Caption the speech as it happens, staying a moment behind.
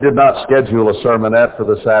Did not schedule a sermonette for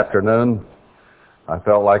this afternoon. I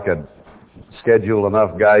felt like I'd scheduled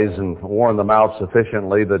enough guys and worn them out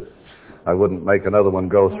sufficiently that I wouldn't make another one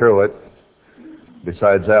go through it.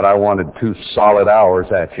 Besides that, I wanted 2 solid hours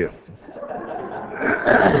at you.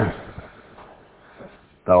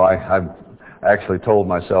 So I actually told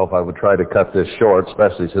myself I would try to cut this short,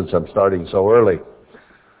 especially since I'm starting so early.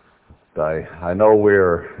 I know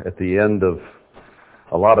we're at the end of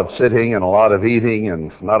a lot of sitting and a lot of eating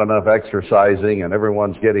and not enough exercising, and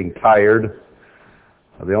everyone's getting tired.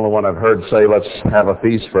 The only one I've heard say, let's have a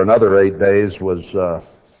feast for another 8 days was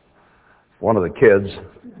one of the kids.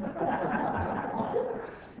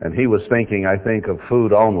 And he was thinking, I think, of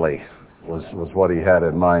food only was what he had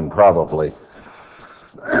in mind, probably.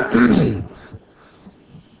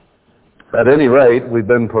 At any rate, we've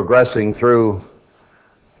been progressing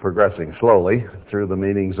slowly through the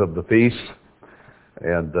meanings of the feast.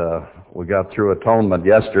 And we got through atonement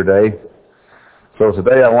yesterday. So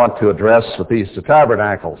today I want to address the Feast of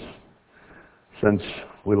Tabernacles, since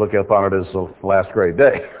we look upon it as the last great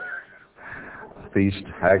day. The feast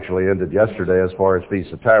actually ended yesterday as far as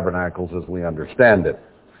Feast of Tabernacles as we understand it.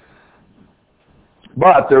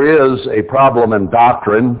 But there is a problem in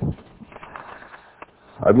doctrine.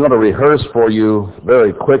 I'm going to rehearse for you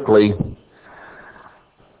very quickly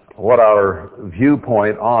what our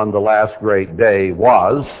viewpoint on the last great day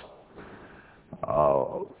was,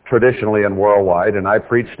 traditionally and worldwide, and I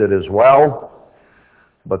preached it as well.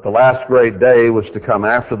 But the last great day was to come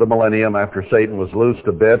after the millennium, after Satan was loosed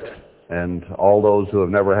a bit, and all those who have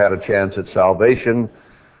never had a chance at salvation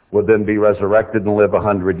would then be resurrected and live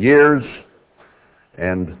 100 years.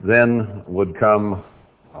 And then would come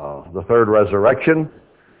the third resurrection,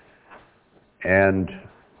 and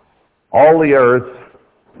all the earth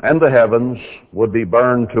and the heavens would be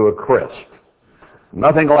burned to a crisp.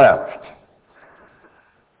 Nothing left.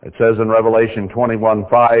 It says in Revelation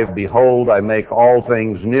 21:5, behold, I make all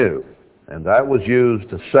things new. And that was used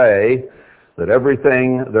to say that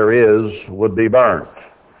everything there is would be burned.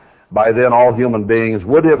 By then, all human beings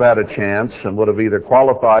would have had a chance and would have either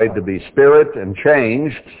qualified to be spirit and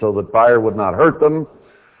changed so that fire would not hurt them,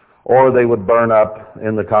 or they would burn up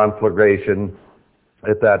in the conflagration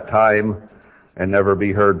at that time and never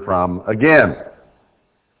be heard from again.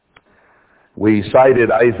 We cited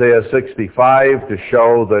Isaiah 65 to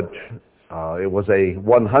show that it was a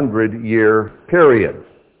 100-year period.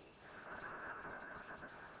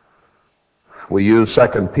 We use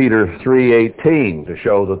 2 Peter 3:18 to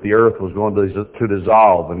show that the earth was going to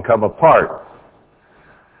dissolve and come apart.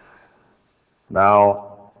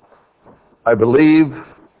 Now, I believe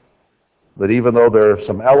that even though there are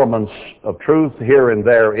some elements of truth here and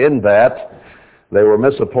there in that, they were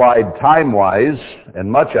misapplied time-wise,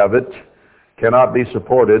 and much of it cannot be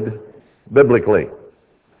supported biblically.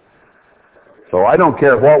 So I don't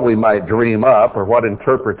care what we might dream up or what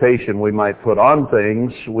interpretation we might put on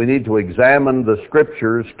things. We need to examine the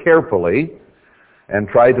Scriptures carefully and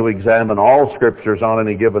try to examine all Scriptures on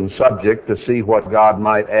any given subject to see what God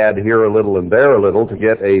might add here a little and there a little to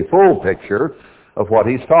get a full picture of what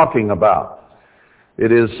He's talking about.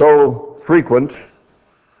 It is so frequent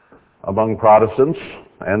among Protestants,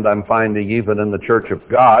 and I'm finding even in the Church of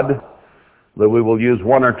God, that we will use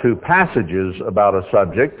 1 or 2 passages about a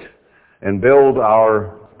subject and build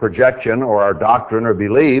our projection or our doctrine or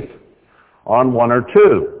belief on 1 or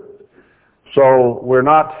 2. So we're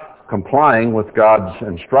not complying with God's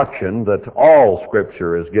instruction that all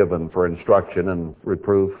Scripture is given for instruction and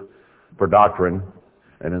reproof, for doctrine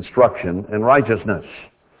and instruction in righteousness.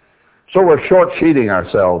 So we're short-sheeting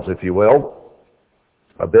ourselves, if you will,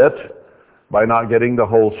 a bit by not getting the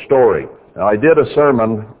whole story. Now, I did a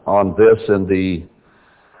sermon on this in the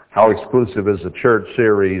How Exclusive is the Church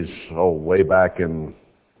series, way back in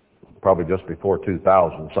probably just before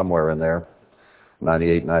 2000, somewhere in there,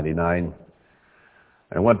 98, 99.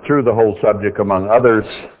 And went through the whole subject among others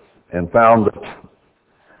and found that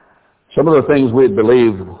some of the things we had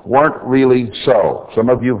believed weren't really so. Some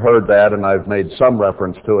of you have heard that, and I've made some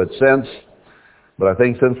reference to it since. But I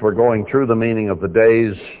think since we're going through the meaning of the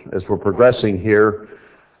days as we're progressing here,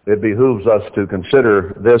 it behooves us to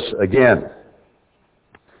consider this again.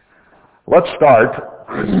 Let's start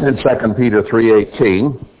in 2 Peter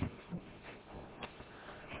 3:18.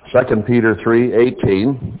 2 Peter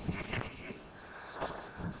 3:18.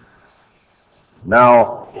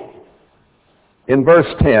 Now, in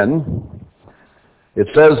verse 10, it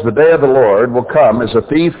says, the day of the Lord will come as a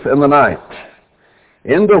thief in the night,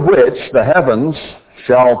 into which the heavens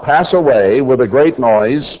shall pass away with a great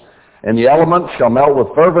noise, and the elements shall melt with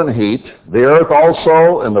fervent heat. The earth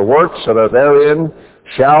also and the works that are therein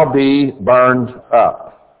shall be burned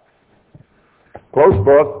up. Close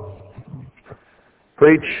book.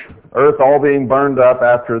 Preach earth all being burned up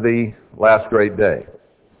after the last great day.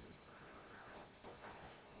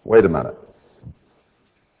 Wait a minute.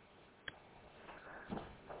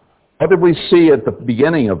 What did we see at the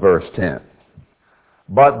beginning of verse 10?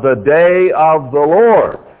 But the day of the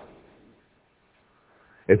Lord.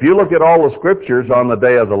 If you look at all the scriptures on the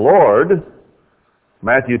day of the Lord,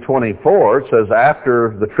 Matthew 24 says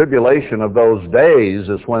after the tribulation of those days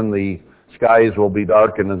is when the skies will be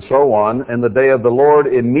darkened and so on, and the day of the Lord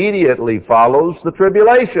immediately follows the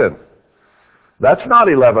tribulation. That's not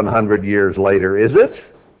 1,100 years later, is it?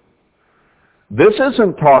 This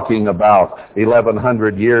isn't talking about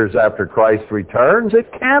 1,100 years after Christ returns. It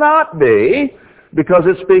cannot be, because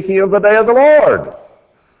it's speaking of the day of the Lord.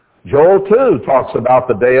 Joel 2 talks about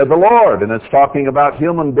the day of the Lord, and it's talking about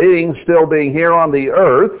human beings still being here on the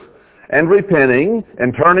earth and repenting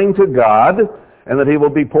and turning to God, and that he will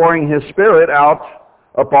be pouring his Spirit out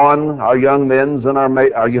upon our young men and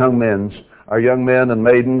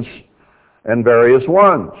maidens and various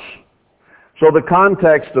ones. So the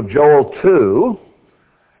context of Joel 2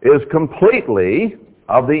 is completely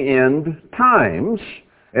of the end times,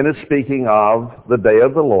 and it's speaking of the day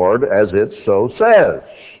of the Lord as it so says.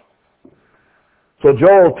 So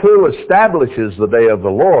Joel 2 establishes the day of the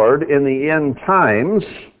Lord in the end times,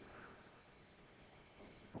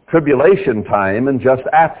 tribulation time, and just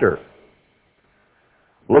after.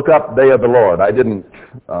 Look up day of the Lord. I didn't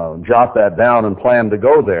jot that down and plan to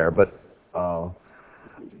go there, but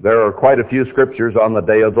there are quite a few scriptures on the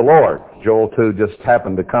day of the Lord. Joel 2 just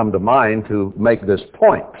happened to come to mind to make this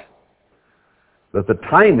point, that the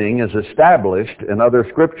timing is established in other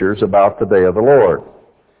scriptures about the day of the Lord.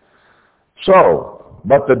 So,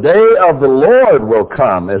 but the day of the Lord will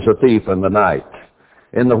come as a thief in the night,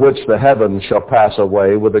 in the which the heavens shall pass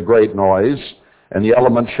away with a great noise, and the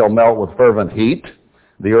elements shall melt with fervent heat.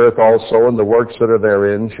 The earth also and the works that are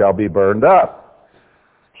therein shall be burned up.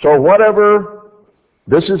 So whatever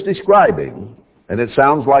this is describing, and it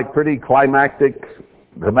sounds like pretty climactic,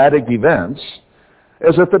 dramatic events,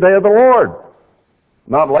 is at the day of the Lord,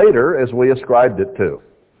 not later as we ascribed it to.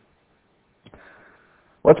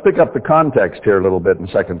 Let's pick up the context here a little bit in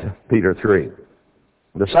 2 Peter 3.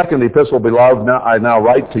 The second epistle, beloved, I now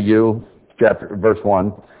write to you, verse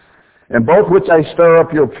 1, in both which I stir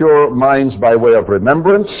up your pure minds by way of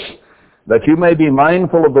remembrance, that you may be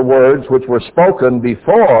mindful of the words which were spoken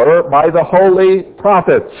before by the holy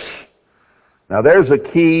prophets. Now there's a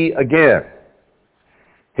key again.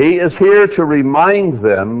 He is here to remind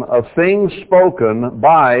them of things spoken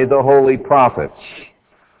by the holy prophets.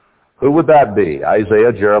 Who would that be?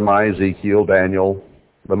 Isaiah, Jeremiah, Ezekiel, Daniel,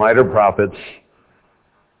 the minor prophets.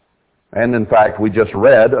 And in fact, we just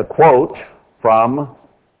read a quote from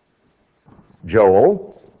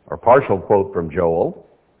Joel, or partial quote from Joel.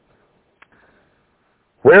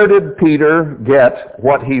 Where did Peter get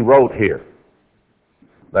what he wrote here?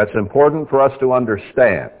 That's important for us to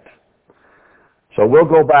understand. So we'll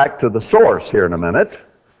go back to the source here in a minute.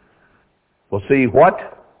 We'll see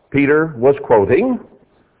what Peter was quoting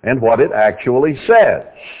and what it actually says.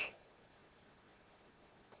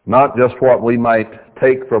 Not just what we might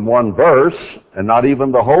take from one verse, and not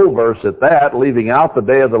even the whole verse at that, leaving out the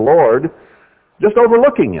day of the Lord, just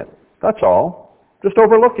overlooking it. That's all. Just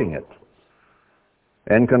overlooking it.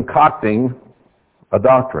 And concocting a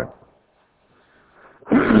doctrine.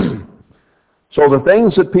 So the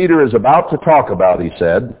things that Peter is about to talk about, he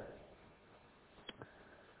said,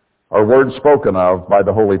 are words spoken of by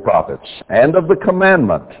the holy prophets, and of the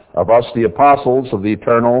commandment of us, the apostles of the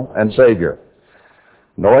eternal and Savior.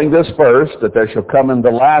 Knowing this first, that there shall come in the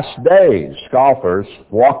last days scoffers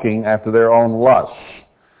walking after their own lusts.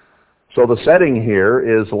 So the setting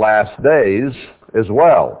here is last days as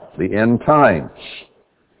well, the end times.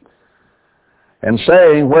 And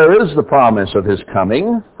saying, where is the promise of his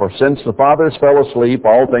coming? For since the fathers fell asleep,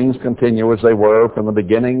 all things continue as they were from the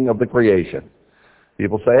beginning of the creation.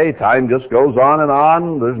 People say, hey, time just goes on and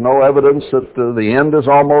on. There's no evidence that the end is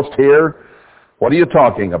almost here. What are you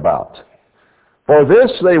talking about? For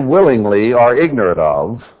this they willingly are ignorant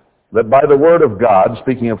of, that by the word of God,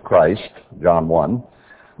 speaking of Christ, John 1,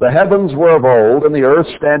 the heavens were of old, and the earth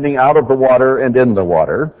standing out of the water and in the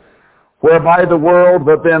water, whereby the world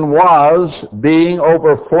that then was, being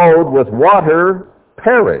overflowed with water,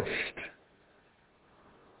 perished.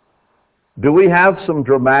 Do we have some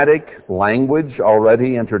dramatic language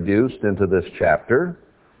already introduced into this chapter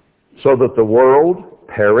so that the world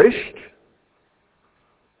perished?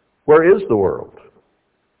 Where is the world?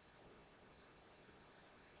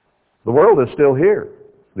 The world is still here.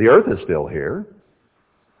 The earth is still here.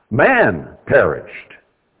 Man perished.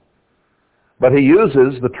 But he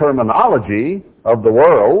uses the terminology of the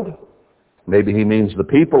world. Maybe he means the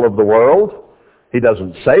people of the world. He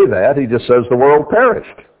doesn't say that. He just says the world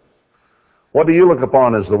perished. What do you look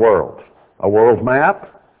upon as the world? A world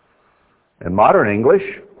map? In modern English?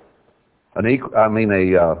 A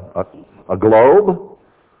globe?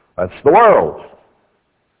 That's the world.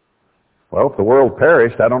 Well, if the world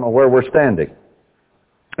perished, I don't know where we're standing.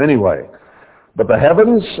 Anyway, but the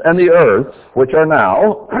heavens and the earth, which are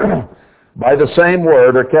now, by the same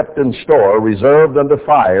word, are kept in store, reserved unto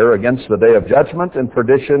fire against the day of judgment and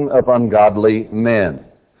perdition of ungodly men.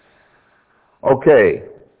 Okay,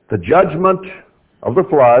 the judgment of the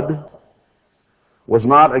flood was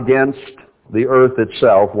not against the earth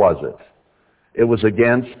itself, was it? It was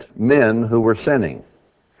against men who were sinning.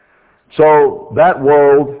 So that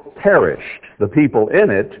world perished, the people in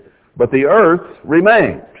it, but the earth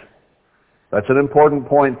remained. That's an important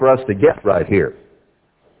point for us to get right here.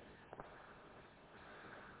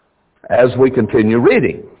 As we continue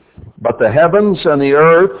reading, but the heavens and the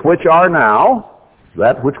earth which are now,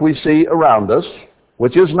 that which we see around us,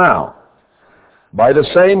 which is now, by the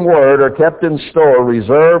same word are kept in store,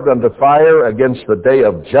 reserved unto fire against the day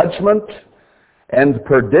of judgment and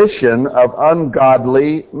perdition of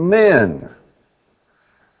ungodly men.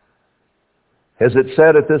 Has it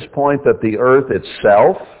said at this point that the earth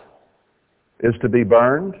itself is to be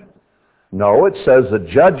burned? No, it says the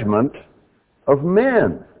judgment of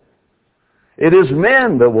men. It is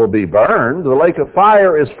men that will be burned. The lake of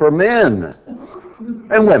fire is for men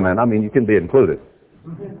and women. I mean, you can be included.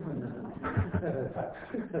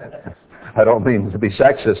 I don't mean to be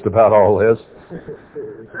sexist about all this.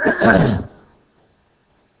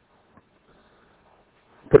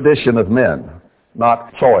 Perdition of men,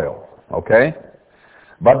 not soil, okay?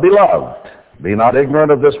 But beloved, be not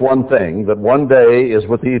ignorant of this one thing, that one day is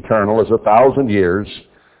with the eternal as 1,000 years,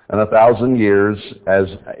 and 1,000 years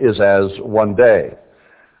is as one day.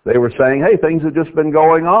 They were saying, hey, things have just been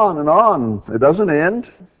going on and on. It doesn't end.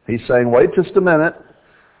 He's saying, wait just a minute.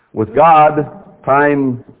 With God,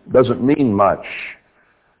 time doesn't mean much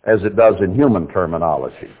as it does in human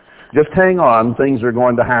terminology. Just hang on, things are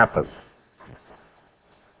going to happen.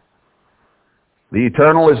 The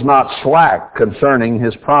eternal is not slack concerning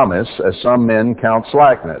his promise, as some men count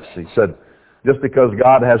slackness. He said, just because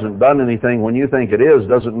God hasn't done anything when you think it is,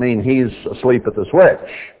 doesn't mean he's asleep at the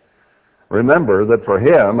switch. Remember that for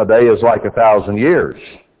him, a day is like 1,000 years.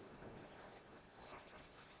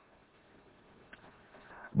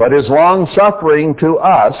 But is long-suffering to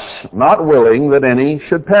us, not willing that any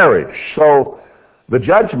should perish. So the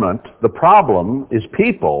judgment, the problem, is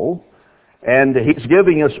people, and he's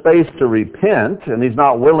giving us space to repent, and he's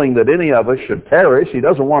not willing that any of us should perish. He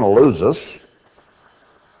doesn't want to lose us,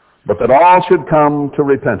 but that all should come to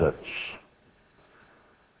repentance.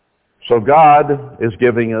 So God is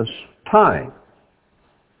giving us time.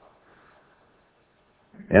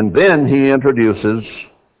 And then he introduces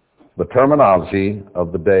the terminology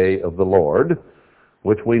of the day of the Lord,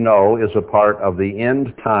 which we know is a part of the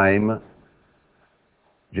end time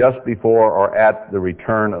just before or at the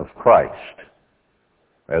return of Christ,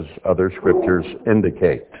 as other scriptures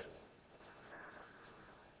indicate.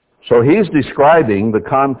 So he's describing the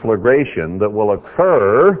conflagration that will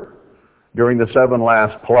occur during the 7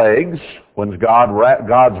 last plagues when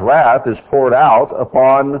God's wrath is poured out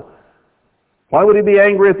upon. Why would he be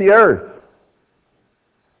angry at the earth?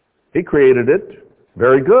 He created it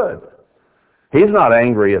very good. He's not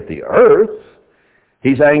angry at the earth.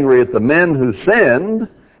 He's angry at the men who sinned,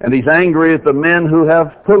 and he's angry at the men who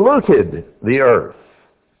have polluted the earth.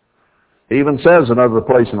 He even says in another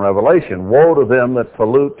place in Revelation, woe to them that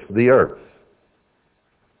pollute the earth.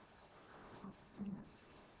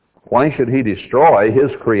 Why should he destroy his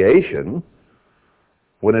creation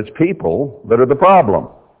when it's people that are the problem?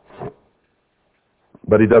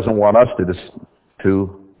 But he doesn't want us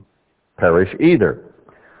to perish either.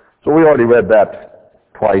 So we already read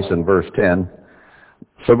that twice in verse 10.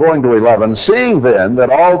 So going to 11, seeing then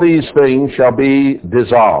that all these things shall be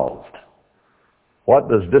dissolved. What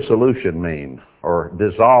does dissolution mean, or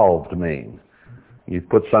dissolved mean? You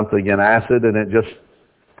put something in acid and it just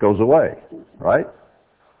goes away, right?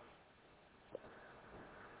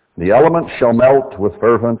 The elements shall melt with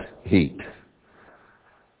fervent heat.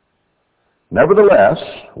 Nevertheless,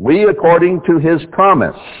 we according to his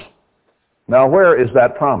promise. Now where is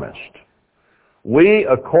that promised? We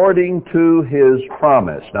according to his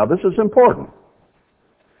promise. Now this is important.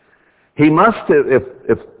 He must have,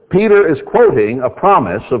 if Peter is quoting a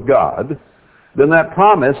promise of God, then that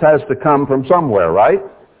promise has to come from somewhere, right?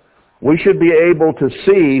 We should be able to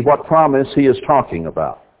see what promise he is talking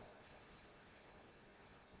about.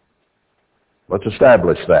 Let's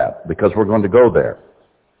establish that, because we're going to go there.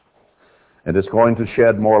 And it's going to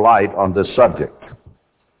shed more light on this subject.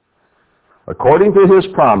 According to his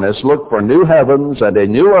promise, look for new heavens and a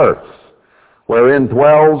new earth, wherein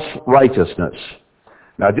dwells righteousness.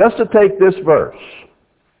 Now, just to take this verse,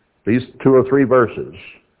 these 2 or 3 verses,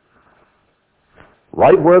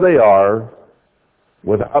 right where they are,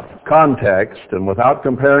 without context and without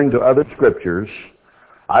comparing to other scriptures,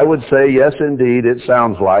 I would say, yes, indeed, it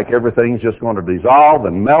sounds like everything's just going to dissolve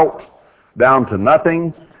and melt down to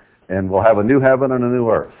nothing, and we'll have a new heaven and a new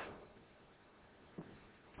earth.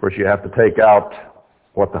 Of course, you have to take out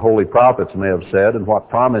what the holy prophets may have said and what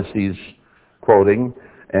promise he's quoting,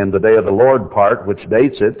 and the day of the Lord part, which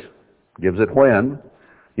dates it, gives it when.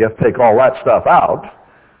 You have to take all that stuff out.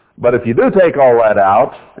 But if you do take all that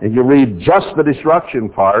out, and you read just the destruction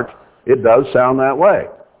part, it does sound that way.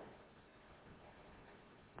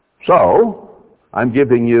 So, I'm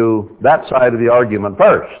giving you that side of the argument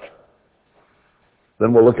first.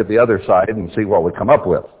 Then we'll look at the other side and see what we come up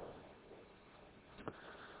with.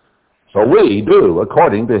 So we do,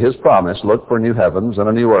 according to his promise, look for new heavens and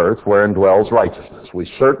a new earth wherein dwells righteousness. We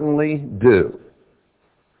certainly do.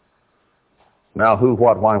 Now, who,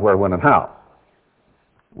 what, why, where, when, and how?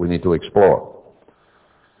 We need to explore.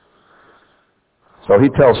 So he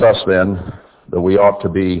tells us then that we ought to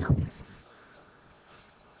be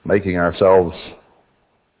making ourselves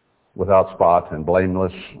without spot and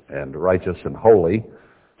blameless and righteous and holy,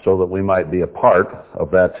 so that we might be a part of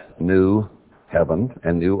that new heaven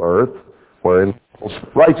and new earth wherein dwells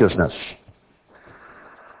righteousness.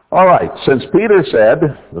 All right, since Peter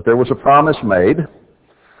said that there was a promise made,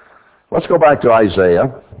 let's go back to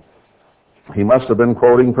Isaiah. He must have been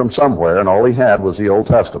quoting from somewhere, and all he had was the Old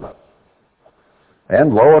Testament.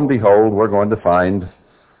 And lo and behold, we're going to find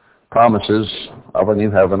promises of a new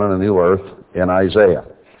heaven and a new earth in Isaiah.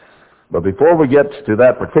 But before we get to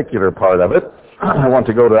that particular part of it, I want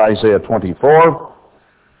to go to Isaiah 24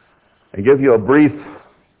 and give you a brief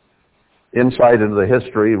insight into the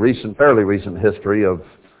history, fairly recent history of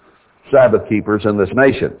Sabbath keepers in this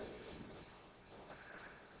nation.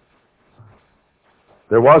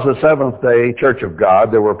 There was a Seventh-day Church of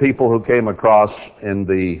God. There were people who came across in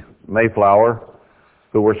the Mayflower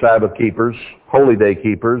who were Sabbath keepers, holy day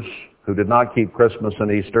keepers, who did not keep Christmas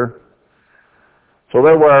and Easter. So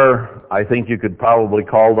there were, I think you could probably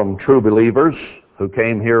call them true believers who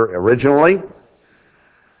came here originally,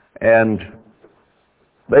 and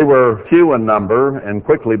they were few in number and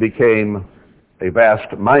quickly became a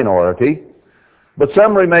vast minority, but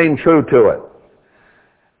some remained true to it.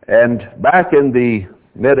 And back in the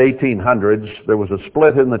mid-1800s, there was a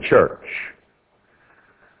split in the church.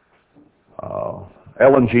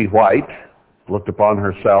 Ellen G. White looked upon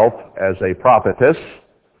herself as a prophetess,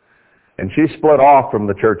 and she split off from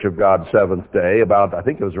the Church of God Seventh Day about, I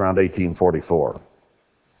think it was around 1844.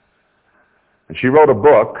 And she wrote a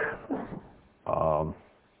book,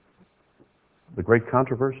 The Great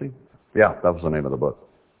Controversy? Yeah, that was the name of the book.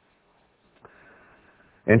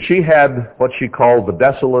 And she had what she called the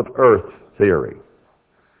desolate earth theory,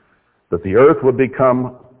 that the earth would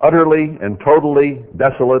become utterly and totally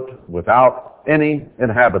desolate without any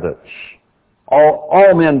inhabitants.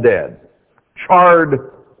 All men dead.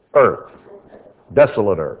 Charred earth.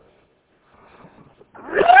 Desolate earth.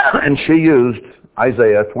 And she used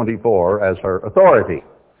Isaiah 24 as her authority.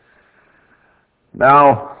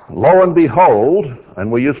 Now, lo and behold,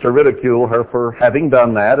 and we used to ridicule her for having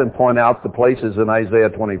done that and point out the places in Isaiah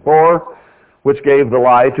 24 which gave the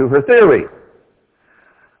lie to her theory.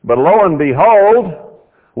 But lo and behold,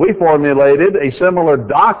 we formulated a similar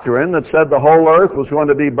doctrine that said the whole earth was going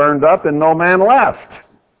to be burned up and no man left.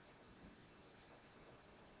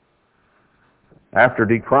 After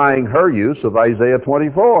decrying her use of Isaiah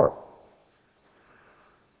 24.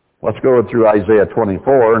 Let's go through Isaiah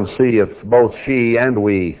 24 and see if both she and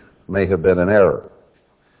we may have been in error.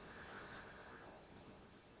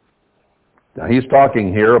 Now he's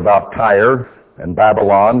talking here about Tyre and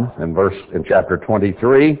Babylon in chapter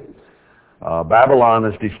 23. Babylon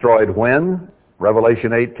is destroyed when?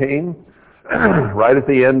 Revelation 18. Right at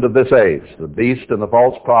the end of this age. The beast and the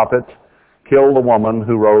false prophet kill the woman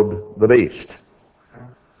who rode the beast.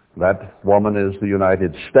 That woman is the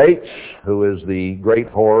United States, who is the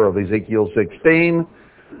great whore of Ezekiel 16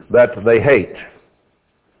 that they hate.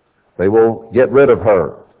 They will get rid of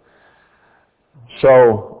her.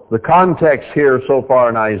 So the context here so far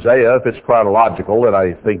in Isaiah, if it's chronological, and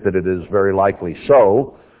I think that it is very likely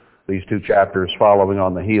so, these two chapters following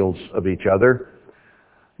on the heels of each other,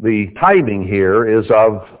 the timing here is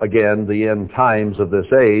of, again, the end times of this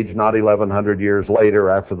age, not 1,100 years later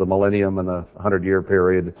after the millennium and the 100-year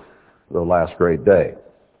period the last great day.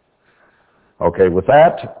 Okay, with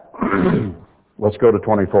that, let's go to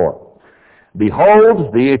 24.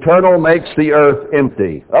 Behold, the Eternal makes the earth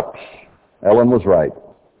empty. Oops, Ellen was right.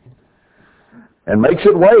 And makes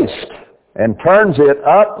it waste, and turns it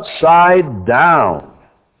upside down.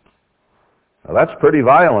 Now that's pretty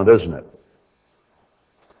violent, isn't it?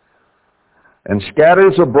 And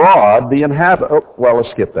scatters abroad the let's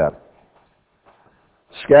skip that.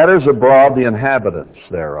 Scatters abroad the inhabitants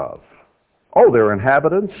thereof. Oh, they're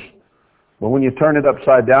inhabitants? Well, when you turn it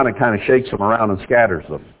upside down, it kind of shakes them around and scatters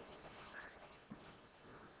them.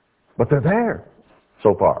 But they're there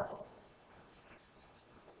so far.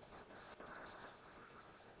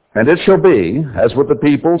 And it shall be, as with the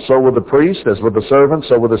people, so with the priest, as with the servant,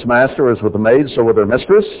 so with his master, as with the maid, so with their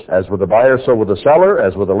mistress, as with the buyer, so with the seller,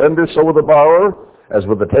 as with the lender, so with the borrower, as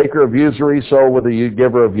with the taker of usury, so with the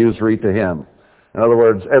giver of usury to him. In other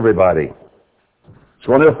words, everybody. It's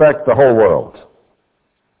going to affect the whole world.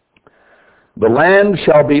 The land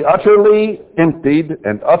shall be utterly emptied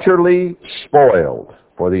and utterly spoiled,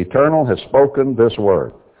 for the Eternal has spoken this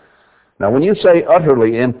word. Now, when you say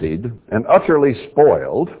utterly emptied and utterly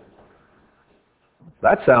spoiled,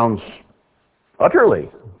 that sounds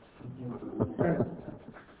utterly.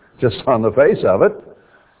 Just on the face of it,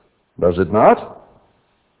 does it not?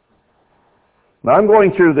 Now, I'm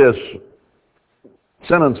going through this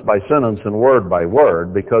sentence by sentence and word by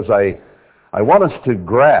word because I want us to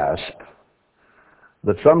grasp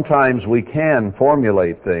that sometimes we can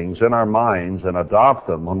formulate things in our minds and adopt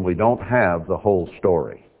them when we don't have the whole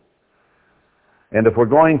story. And if we're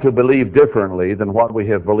going to believe differently than what we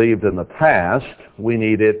have believed in the past, we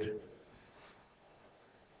need it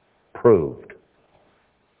proved.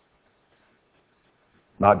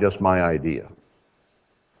 Not just my idea.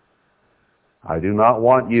 I do not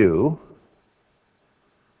want you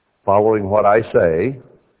following what I say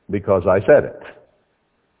because I said it.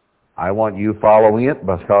 I want you following it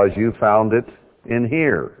because you found it in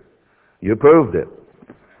here. You proved it.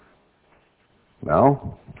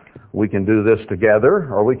 Well, we can do this together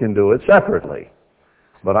or we can do it separately.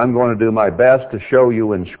 But I'm going to do my best to show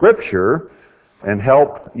you in Scripture and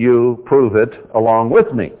help you prove it along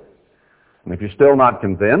with me. And if you're still not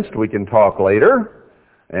convinced, we can talk later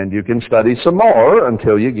and you can study some more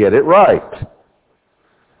until you get it right.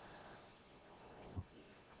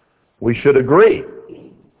 We should agree.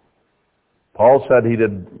 Paul said he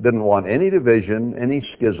didn't want any division, any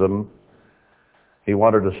schism. He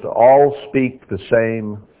wanted us to all speak the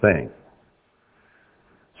same thing.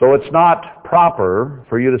 So it's not proper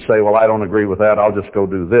for you to say, well, I don't agree with that. I'll just go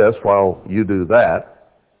do this while you do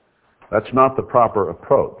that. That's not the proper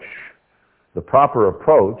approach. The proper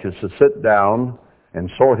approach is to sit down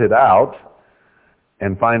and sort it out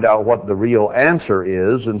and find out what the real answer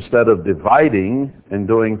is instead of dividing and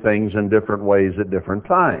doing things in different ways at different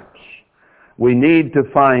times. We need to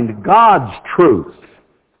find God's truth,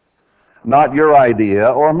 not your idea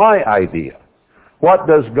or my idea. What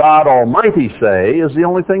does God Almighty say is the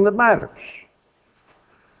only thing that matters.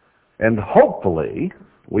 And hopefully,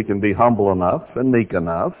 we can be humble enough and meek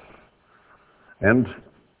enough and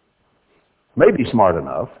maybe smart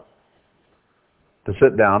enough to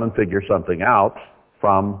sit down and figure something out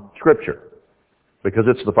from Scripture, because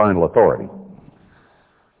it's the final authority.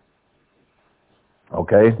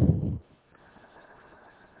 Okay?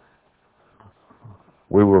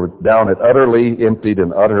 We were down at utterly emptied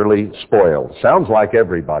and utterly spoiled. Sounds like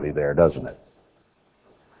everybody there, doesn't it?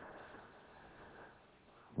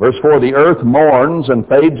 Verse 4, the earth mourns and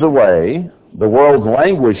fades away. The world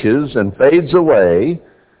languishes and fades away.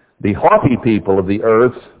 The haughty people of the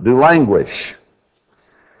earth do languish.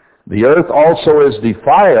 The earth also is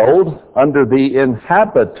defiled under the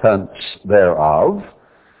inhabitants thereof,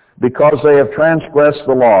 because they have transgressed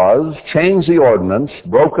the laws, changed the ordinance,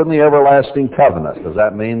 broken the everlasting covenant. Does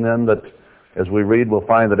that mean then that as we read, we'll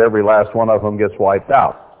find that every last one of them gets wiped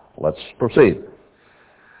out? Let's proceed.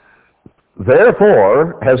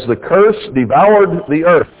 Therefore has the curse devoured the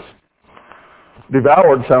earth.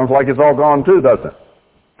 Devoured sounds like it's all gone too, doesn't it?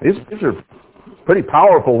 These are pretty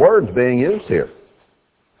powerful words being used here.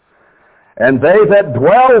 And they that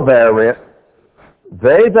dwell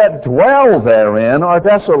therein are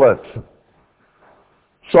desolate.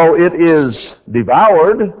 So it is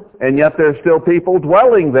devoured, and yet there's still people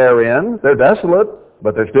dwelling therein. They're desolate,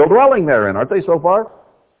 but they're still dwelling therein, aren't they so far?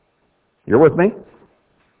 You're with me?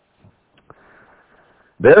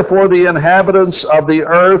 Therefore the inhabitants of the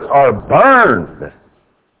earth are burned.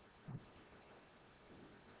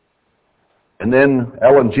 And then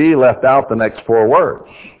Ellen G. left out the next four words.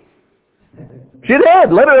 She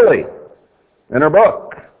did, literally, in her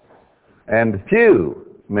book. And few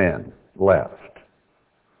men left.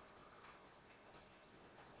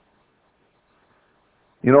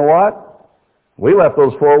 You know what? We left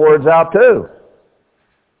those 4 words out too.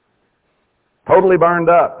 Totally burned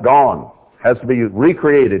up, gone. Has to be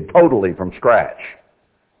recreated totally from scratch.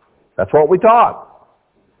 That's what we taught.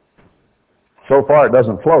 So far it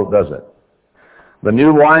doesn't float, does it? The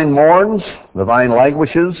new wine mourns, the vine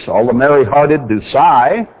languishes, all the merry-hearted do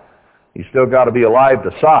sigh. You still got to be alive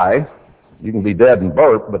to sigh. You can be dead and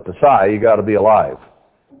burp, but to sigh, you got to be alive.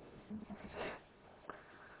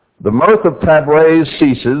 The mirth of tabrets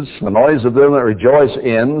ceases, the noise of them that rejoice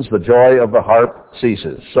ends, the joy of the harp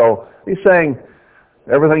ceases. So he's saying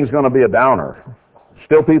everything's going to be a downer.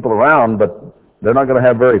 Still people around, but they're not going to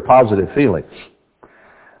have very positive feelings.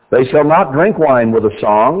 They shall not drink wine with a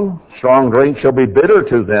song. Strong drink shall be bitter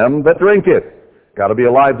to them that drink it. Got to be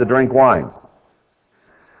alive to drink wine.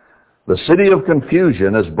 The city of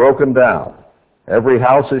confusion is broken down. Every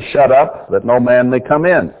house is shut up that no man may come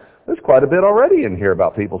in. There's quite a bit already in here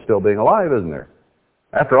about people still being alive, isn't there?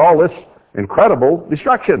 After all this incredible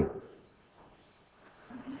destruction.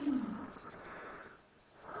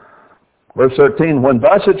 Verse 13, when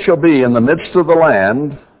thus it shall be in the midst of the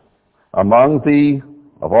land, among the,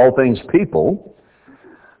 of all things, people,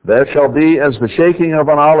 there shall be as the shaking of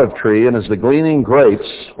an olive tree and as the gleaning grapes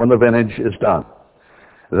when the vintage is done.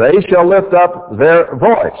 They shall lift up their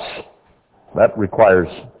voice. That requires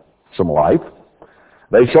some life.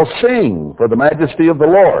 They shall sing for the majesty of the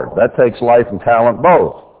Lord. That takes life and talent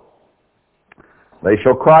both. They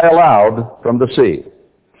shall cry aloud from the sea.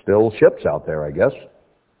 Still ships out there, I guess.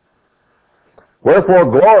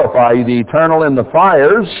 Wherefore glorify ye the eternal in the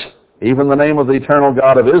fires, even the name of the eternal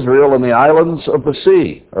God of Israel in the islands of the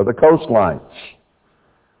sea, or the coastlines.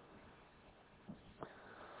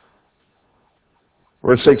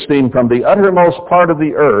 Verse 16, from the uttermost part of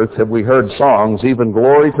the earth have we heard songs, even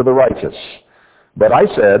glory to the righteous. But I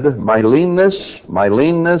said, my leanness,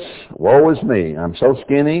 woe is me. I'm so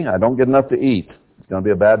skinny, I don't get enough to eat. It's going to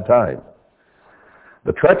be a bad time.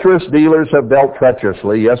 The treacherous dealers have dealt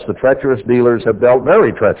treacherously. Yes, the treacherous dealers have dealt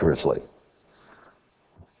very treacherously.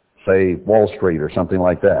 Say Wall Street or something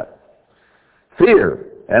like that. Fear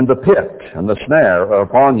and the pit and the snare are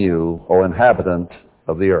upon you, O inhabitant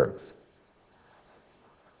of the earth.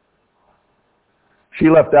 She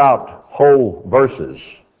left out whole verses,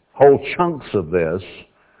 whole chunks of this,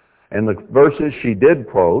 and the verses she did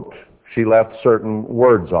quote, she left certain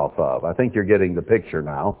words off of. I think you're getting the picture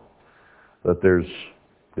now, that there's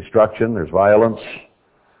destruction, there's violence.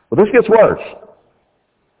 But this gets worse.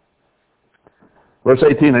 Verse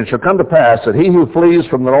 18, and it shall come to pass that he who flees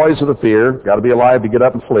from the noise of the fear, got to be alive to get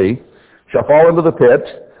up and flee, shall fall into the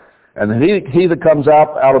pit, and then he that comes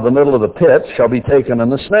out of the middle of the pit shall be taken in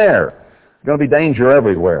the snare. There's going to be danger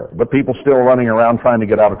everywhere, but people still running around trying to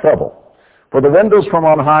get out of trouble. For the windows from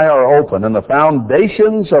on high are open, and the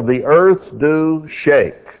foundations of the earth do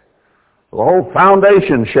shake. The whole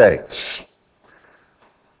foundation shakes.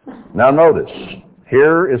 Now notice,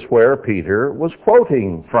 here is where Peter was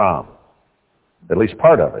quoting from, at least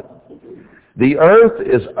part of it. The earth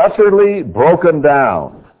is utterly broken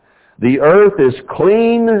down. The earth is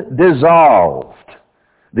clean dissolved.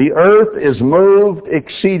 The earth is moved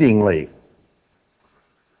exceedingly.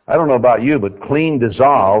 I don't know about you, but clean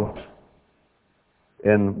dissolved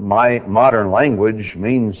in my modern language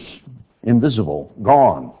means invisible,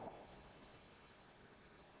 gone.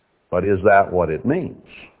 But is that what it means?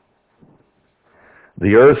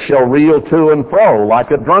 The earth shall reel to and fro like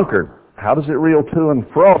a drunkard. How does it reel to and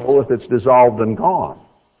fro if it's dissolved and gone?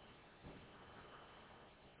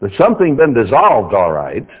 There's something been dissolved, all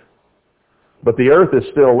right, but the earth is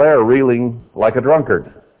still there reeling like a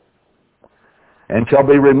drunkard. And shall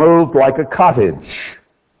be removed like a cottage,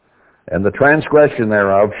 and the transgression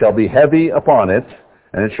thereof shall be heavy upon it,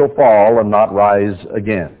 and it shall fall and not rise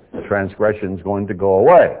again. The transgression is going to go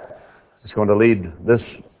away. It's going to lead this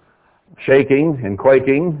shaking and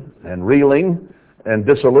quaking and reeling, and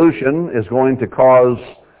dissolution is going to cause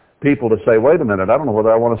people to say, wait a minute, I don't know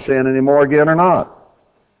whether I want to sin anymore again or not.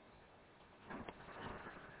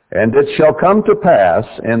 And it shall come to pass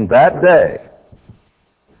in that day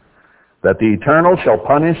that the Eternal shall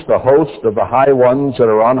punish the host of the high ones that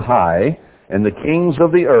are on high, and the kings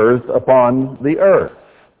of the earth upon the earth.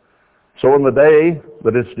 So in the day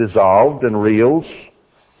that it's dissolved and reels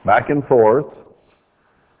back and forth,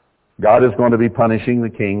 God is going to be punishing the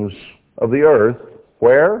kings of the earth.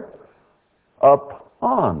 Where? Up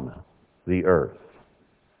on the earth.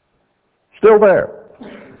 Still there.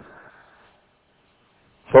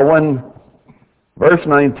 So when verse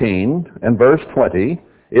 19 and verse 20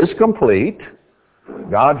 is complete,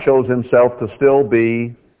 God shows himself to still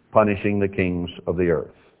be punishing the kings of the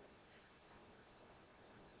earth.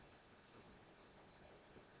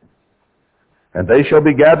 And they shall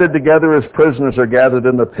be gathered together as prisoners are gathered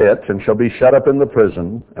in the pit, and shall be shut up in the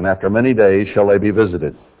prison, and after many days shall they be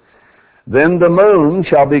visited. Then the moon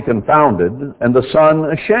shall be confounded, and the sun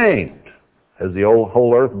ashamed. Has the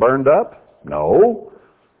whole earth burned up? No.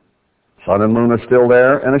 Sun and moon are still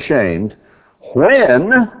there and ashamed.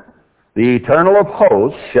 When the Eternal of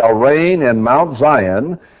hosts shall reign in Mount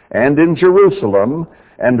Zion and in Jerusalem,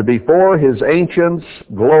 and before his ancients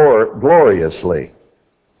gloriously.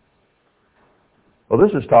 Well,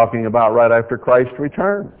 this is talking about right after Christ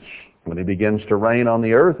returns, when he begins to reign on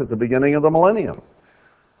the earth at the beginning of the millennium.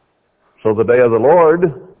 So the day of the Lord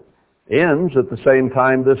ends at the same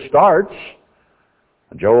time this starts.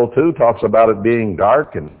 Joel 2 talks about it being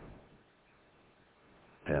dark and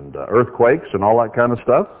earthquakes and all that kind of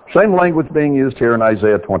stuff. Same language being used here in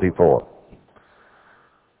Isaiah 24.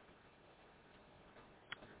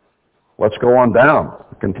 Let's go on down.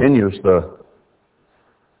 It continues the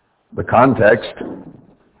context.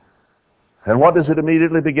 And what does it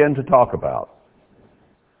immediately begin to talk about?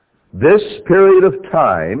 This period of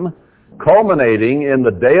time culminating in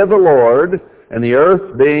the day of the Lord and the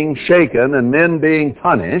earth being shaken and men being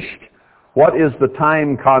punished. What is the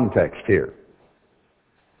time context here?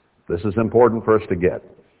 This is important for us to get.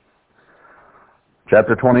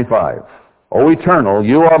 Chapter 25. O Eternal,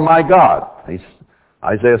 you are my God.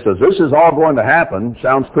 Isaiah says, this is all going to happen.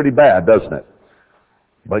 Sounds pretty bad, doesn't it?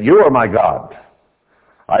 But you are my God.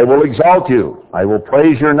 I will exalt you. I will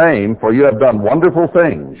praise your name, for you have done wonderful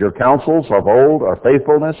things. Your counsels of old are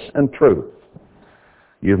faithfulness and truth.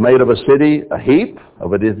 You've made of a city a heap,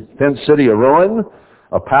 of a defense city a ruin,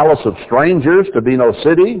 a palace of strangers to be no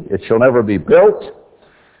city. It shall never be built.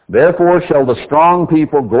 Therefore shall the strong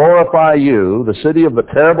people glorify you. The city of the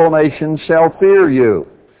terrible nations shall fear you.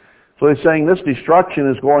 So he's saying this destruction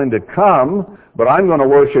is going to come, but I'm going to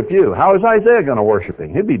worship you. How is Isaiah going to worship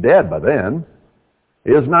him? He'd be dead by then.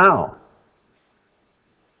 He is now.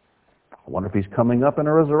 I wonder if he's coming up in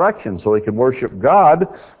a resurrection so he can worship God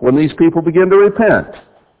when these people begin to repent.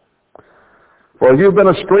 For you've been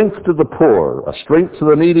a strength to the poor, a strength to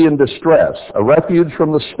the needy in distress, a refuge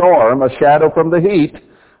from the storm, a shadow from the heat,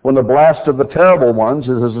 when the blast of the terrible ones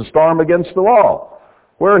is as a storm against the wall.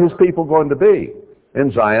 Where are his people going to be?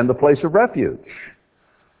 In Zion, the place of refuge.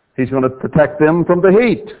 He's going to protect them from the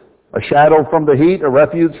heat. A shadow from the heat, a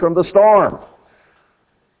refuge from the storm.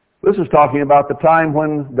 This is talking about the time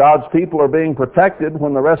when God's people are being protected,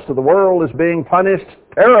 when the rest of the world is being punished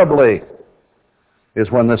terribly, is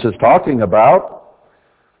when this is talking about.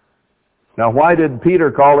 Now, why did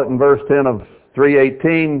Peter call it in verse 10 of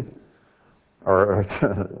 3:18, or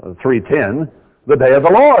 3:10, the day of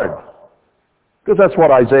the Lord? Because that's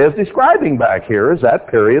what Isaiah is describing back here, is that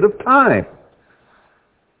period of time.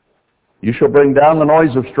 You shall bring down the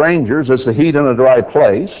noise of strangers as the heat in a dry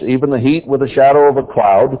place, even the heat with the shadow of a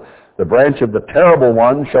cloud. The branch of the terrible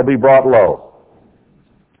one shall be brought low.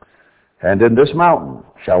 And in this mountain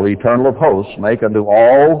shall the Eternal of hosts make unto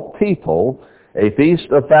all people a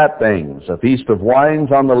feast of fat things, a feast of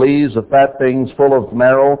wines on the lees, of fat things full of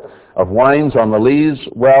marrow, of wines on the lees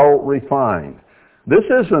well refined. This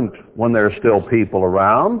isn't when there's still people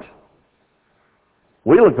around.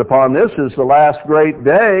 We looked upon this as the last great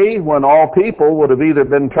day when all people would have either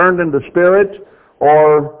been turned into spirit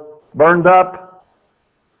or burned up.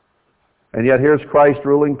 And yet here's Christ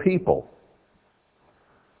ruling people.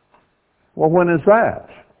 Well, when is that?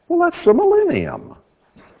 Well, that's the millennium.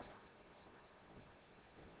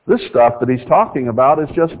 This stuff that he's talking about is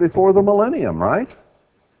just before the millennium, right?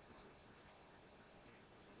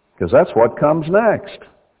 Because that's what comes next.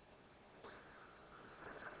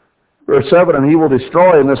 Verse 7, and he will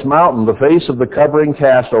destroy in this mountain the face of the covering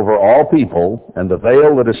cast over all people, and the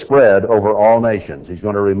veil that is spread over all nations. He's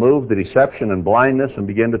going to remove the deception and blindness and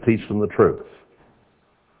begin to teach them the truth.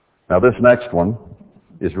 Now this next one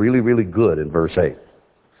is really, really good in verse 8.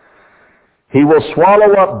 He will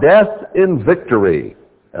swallow up death in victory,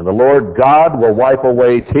 and the Lord God will wipe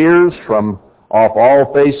away tears from off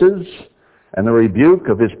all faces, and the rebuke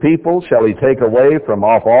of his people shall he take away from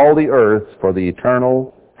off all the earth, for the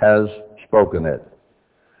Eternal has spoken it.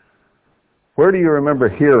 Where do you remember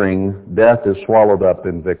hearing death is swallowed up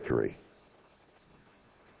in victory?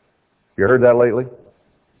 You heard that lately?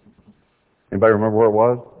 Anybody remember where it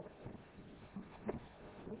was?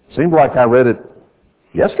 Seemed like I read it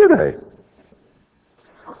yesterday.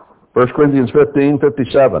 1 Corinthians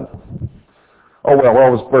 15:57. Oh, well,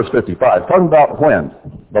 it was verse 55. Talking about when?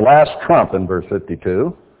 The last trump in verse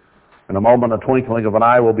 52. In a moment, a twinkling of an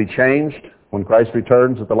eye will be changed when Christ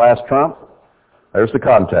returns at the last trump. There's the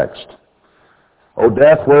context. O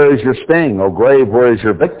death, where is your sting? O grave, where is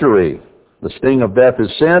your victory? The sting of death is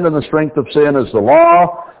sin, and the strength of sin is the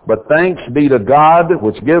law. But thanks be to God,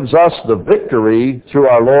 which gives us the victory through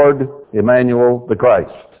our Lord Emmanuel the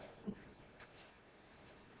Christ.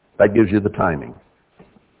 That gives you the timing.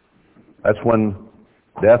 That's when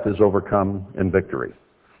death is overcome in victory.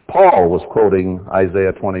 Paul was quoting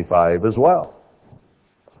Isaiah 25 as well.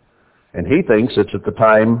 And he thinks it's at the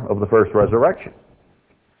time of the first resurrection.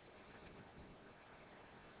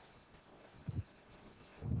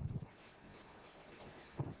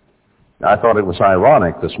 I thought it was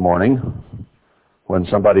ironic this morning when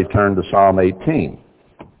somebody turned to Psalm 18.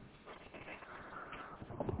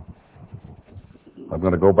 I'm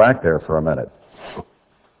going to go back there for a minute.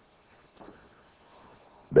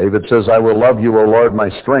 David says, I will love you, O Lord, my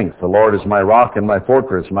strength. The Lord is my rock and my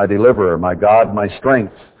fortress, my deliverer, my God, my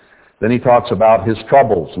strength. Then he talks about his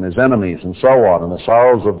troubles and his enemies and so on, and the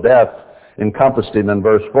sorrows of death encompassed him in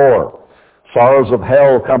verse 4. Sorrows of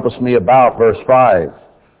hell compassed me about, verse 5.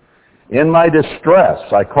 In my distress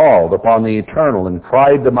I called upon the Eternal and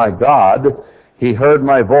cried to my God. He heard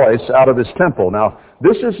my voice out of his temple. Now,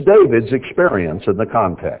 this is David's experience in the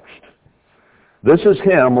context. This is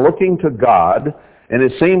him looking to God, and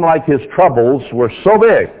it seemed like his troubles were so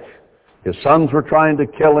big. His sons were trying to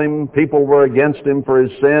kill him. People were against him for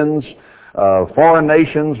his sins. Foreign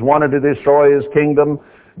nations wanted to destroy his kingdom.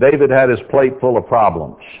 David had his plate full of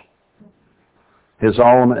problems, his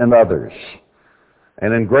own and others.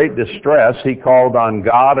 And in great distress, he called on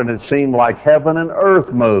God, and it seemed like heaven and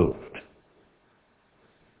earth moved.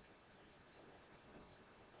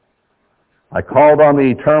 I called on the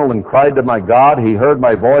Eternal and cried to my God. He heard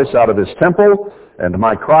my voice out of his temple, and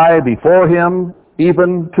my cry before him,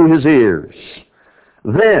 even to his ears.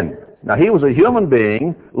 Then, now he was a human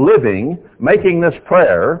being, living, making this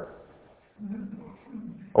prayer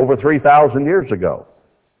over 3,000 years ago.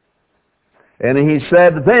 And he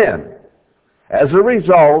said then, as a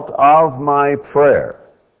result of my prayer,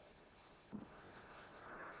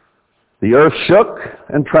 the earth shook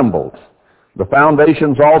and trembled. The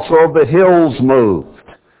foundations also of the hills moved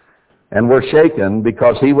and were shaken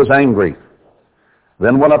because he was angry.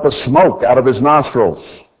 Then went up a smoke out of his nostrils.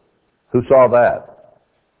 Who saw that?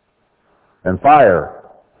 And fire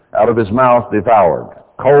out of his mouth devoured.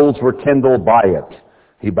 Coals were kindled by it.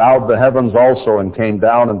 He bowed the heavens also and came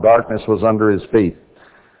down, and darkness was under his feet.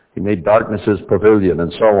 He made darkness his pavilion,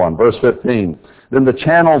 and so on. Verse 15, then the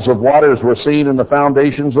channels of waters were seen, and the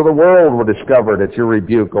foundations of the world were discovered at your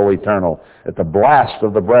rebuke, O Eternal, at the blast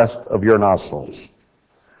of the breath of your nostrils.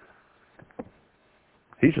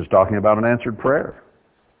 He's just talking about an answered prayer.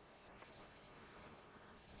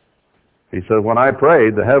 He said, when I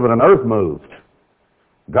prayed, the heaven and earth moved.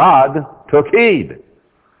 God took heed.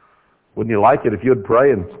 Wouldn't you like it if you'd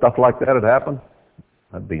pray and stuff like that had happen?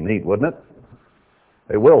 That'd be neat, wouldn't it?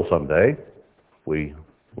 It will someday. We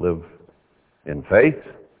live in faith.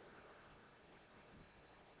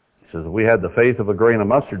 He says, if we had the faith of a grain of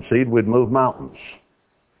mustard seed, we'd move mountains.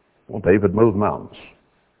 Well, David moved mountains.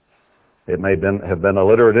 It may have been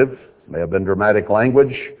alliterative, may have been dramatic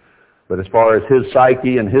language, but as far as his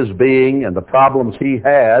psyche and his being and the problems he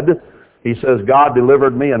had, he says, God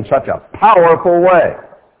delivered me in such a powerful way.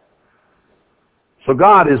 So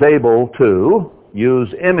God is able to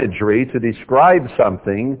use imagery to describe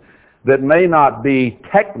something that may not be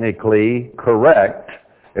technically correct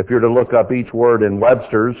if you're to look up each word in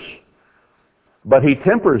Webster's, but he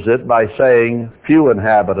tempers it by saying few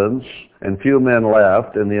inhabitants and few men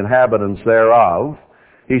left and the inhabitants thereof.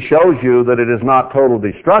 He shows you that it is not total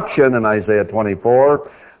destruction in Isaiah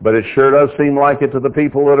 24, but it sure does seem like it to the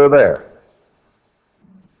people that are there.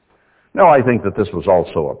 Now, I think that this was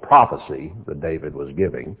also a prophecy that David was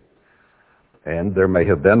giving. And there may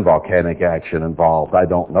have been volcanic action involved. I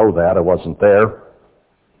don't know that. I wasn't there.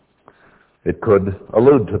 It could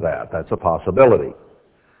allude to that. That's a possibility.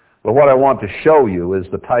 But what I want to show you is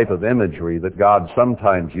the type of imagery that God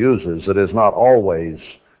sometimes uses that is not always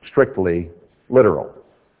strictly literal.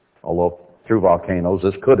 Although through volcanoes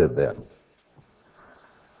this could have been.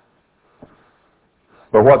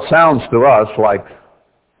 But what sounds to us like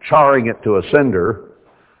charring it to a cinder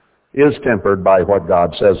is tempered by what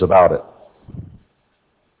God says about it.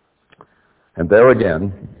 And there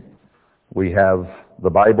again, we have the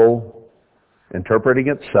Bible interpreting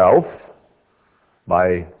itself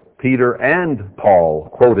by Peter and Paul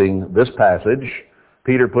quoting this passage.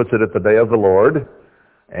 Peter puts it at the day of the Lord,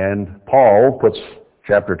 and Paul puts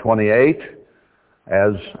chapter 28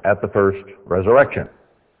 as at the first resurrection.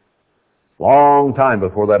 Long time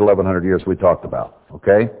before that 1100 years we talked about,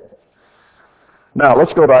 okay? Now,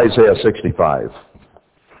 let's go to Isaiah 65,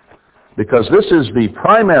 because this is the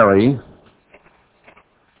primary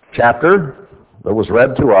chapter that was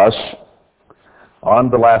read to us on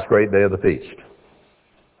the last great day of the feast.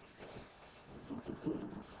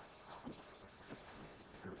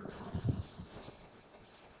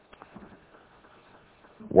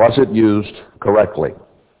 Was it used correctly?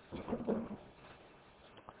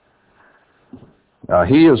 Now,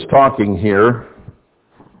 he is talking here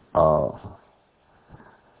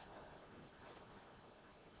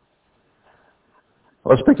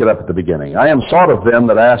let's pick it up at the beginning. I am sought of them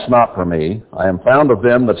that asked not for me. I am found of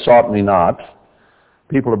them that sought me not.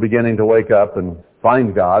 People are beginning to wake up and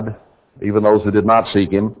find God, even those who did not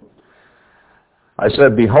seek him. I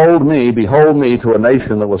said, behold me to a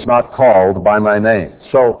nation that was not called by my name.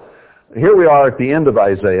 So here we are at the end of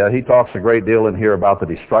Isaiah. He talks a great deal in here about the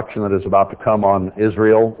destruction that is about to come on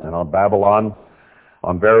Israel and on Babylon,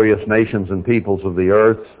 on various nations and peoples of the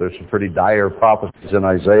earth. There's some pretty dire prophecies in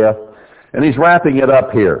Isaiah. And he's wrapping it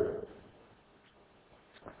up here.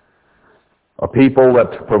 A people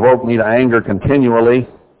that provoke me to anger continually,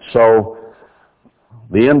 so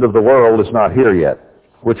the end of the world is not here yet,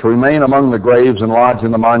 which remain among the graves and lodge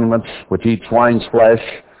in the monuments, which eat swine's flesh,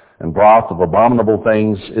 and broth of abominable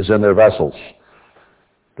things is in their vessels.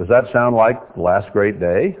 Does that sound like the last great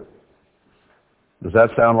day? Does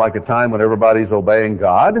that sound like a time when everybody's obeying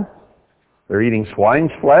God? They're eating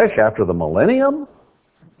swine's flesh after the millennium?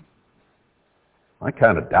 I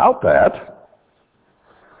kind of doubt that.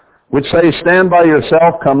 Which say, stand by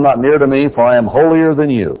yourself, come not near to me, for I am holier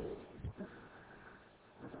than you.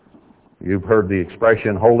 You've heard the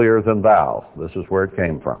expression, holier than thou. This is where it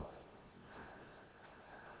came from.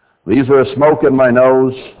 These are a smoke in my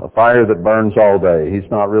nose, a fire that burns all day. He's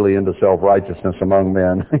not really into self-righteousness among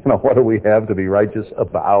men. What do we have to be righteous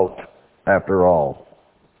about, after all?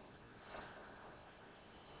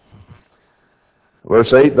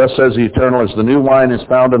 Verse 8, thus says the Eternal, as the new wine is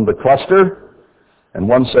found in the cluster, and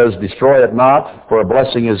one says, destroy it not, for a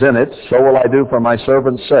blessing is in it, so will I do for my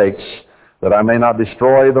servants' sakes, that I may not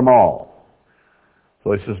destroy them all.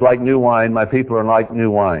 So he says, like new wine, my people are like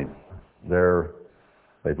new wine.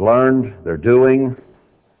 They've learned, they're doing,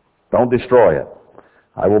 don't destroy it.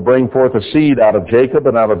 I will bring forth a seed out of Jacob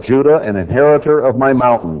and out of Judah, an inheritor of my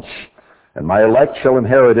mountains, and my elect shall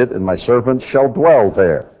inherit it, and my servants shall dwell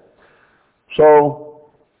there.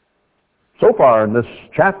 So far in this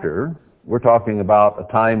chapter, we're talking about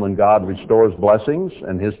a time when God restores blessings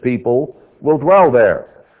and his people will dwell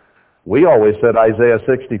there. We always said Isaiah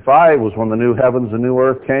 65 was when the new heavens and new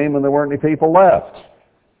earth came and there weren't any people left.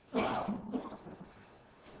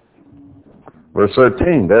 Verse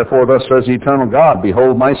 13, therefore thus says the eternal God,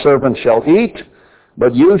 behold, my servants shall eat,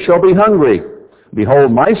 but you shall be hungry.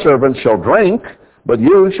 Behold, my servants shall drink, but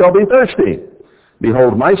you shall be thirsty.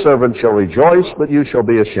 Behold, my servant shall rejoice, but you shall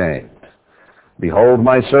be ashamed. Behold,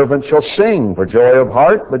 my servant shall sing for joy of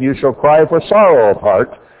heart, but you shall cry for sorrow of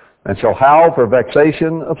heart, and shall howl for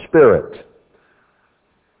vexation of spirit.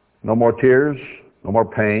 No more tears, no more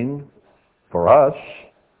pain for us.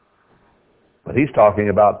 But he's talking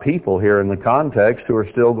about people here in the context who are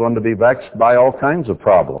still going to be vexed by all kinds of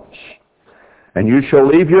problems. And you shall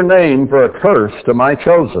leave your name for a curse to my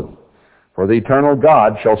chosen. For the eternal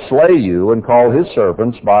God shall slay you and call his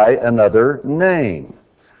servants by another name.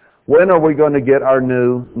 When are we going to get our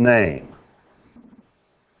new name?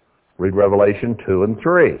 Read Revelation 2 and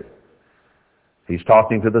 3. He's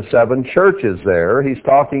talking to the 7 churches there. He's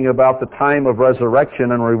talking about the time of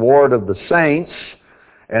resurrection and reward of the saints,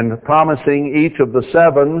 and promising each of the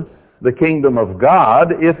 7 the kingdom of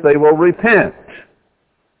God if they will repent.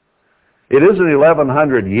 It isn't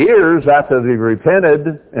 1,100 years after they've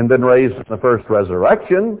repented and been raised in the first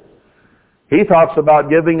resurrection. He talks about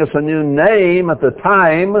giving us a new name at the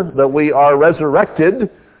time that we are resurrected,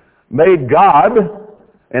 made God,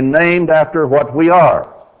 and named after what we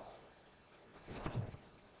are.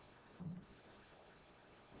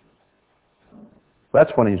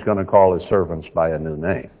 That's when he's going to call his servants by a new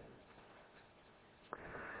name.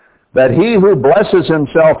 That he who blesses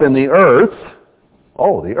himself in the earth,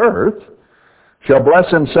 the earth, shall bless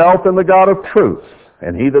himself in the God of truth.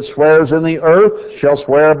 And he that swears in the earth shall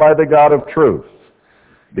swear by the God of truth.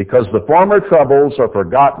 Because the former troubles are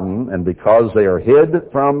forgotten, and because they are hid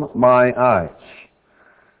from my eyes.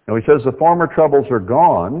 Now he says the former troubles are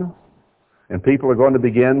gone, and people are going to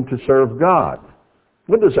begin to serve God.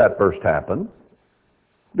 When does that first happen?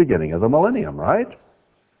 Beginning of the millennium, right?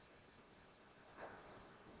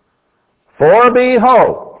 For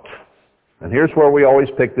behold, and here's where we always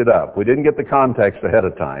picked it up. We didn't get the context ahead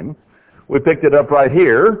of time. We picked it up right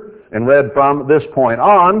here and read from this point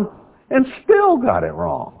on, and still got it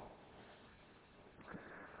wrong.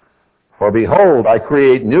 For behold, I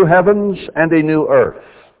create new heavens and a new earth.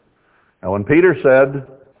 Now when Peter said,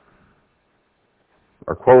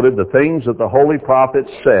 or quoted the things that the holy prophets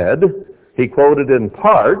said, he quoted in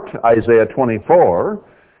part Isaiah 24,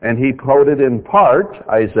 and he quoted in part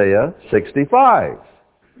Isaiah 65.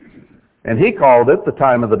 And he called it the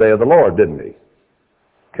time of the day of the Lord, didn't he?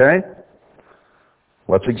 Okay?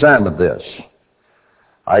 Let's examine this.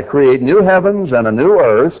 I create new heavens and a new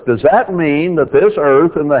earth. Does that mean that this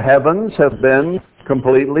earth and the heavens have been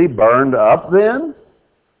completely burned up then?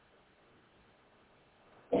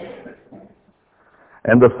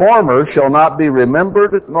 And the former shall not be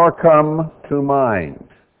remembered nor come to mind.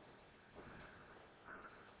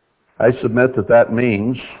 I submit that that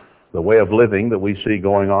means the way of living that we see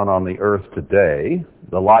going on the earth today,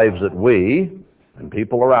 the lives that we and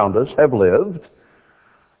people around us have lived,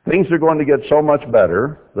 things are going to get so much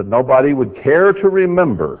better that nobody would care to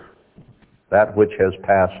remember that which has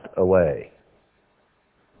passed away.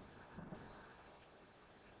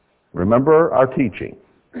 Remember our teaching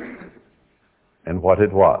and what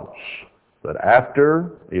it was, that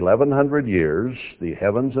after 1100 years, the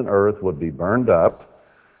heavens and earth would be burned up,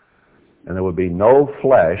 and there would be no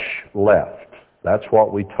flesh left. That's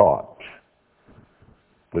what we taught.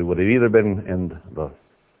 We would have either been in the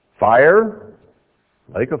fire,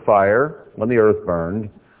 lake of fire, when the earth burned,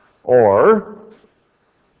 or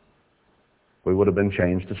we would have been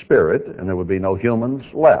changed to spirit, and there would be no humans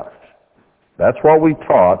left. That's what we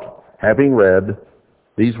taught, having read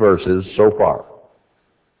these verses so far.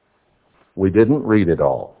 We didn't read it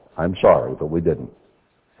all. I'm sorry, but we didn't.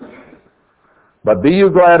 But be you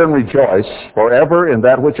glad and rejoice forever in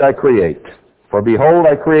that which I create. For behold,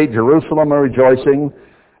 I create Jerusalem a rejoicing,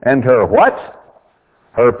 and her what?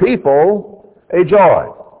 Her people a joy.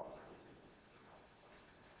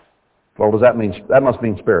 Well, does that mean? That must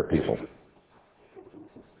mean spirit people.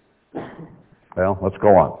 Well, let's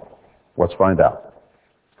go on. Let's find out.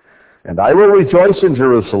 And I will rejoice in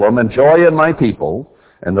Jerusalem and joy in my people,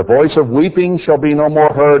 and the voice of weeping shall be no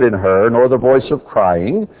more heard in her, nor the voice of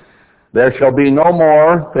crying. There shall be no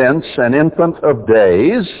more thence an infant of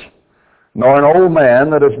days, nor an old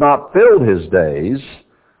man that has not filled his days.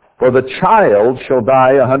 For the child shall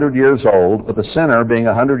die 100 years old, but the sinner being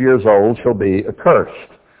 100 years old shall be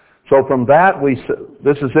accursed. So from that,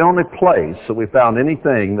 this is the only place that we found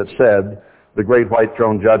anything that said the great white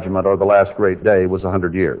throne judgment or the last great day was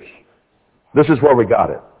 100 years. This is where we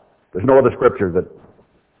got it. There's no other scripture that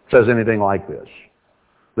says anything like this.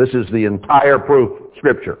 This is the entire proof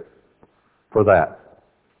scripture for that.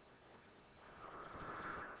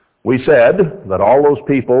 We said that all those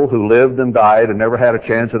people who lived and died and never had a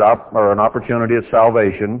chance at or an opportunity at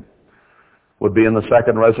salvation would be in the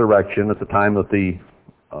second resurrection at the time that the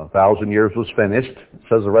 1,000 years was finished. It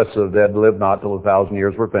says the rest of the dead lived not till the 1,000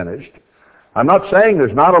 years were finished. I'm not saying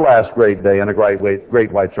there's not a last great day and a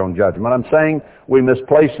great white throne judgment. I'm saying we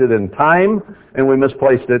misplaced it in time and we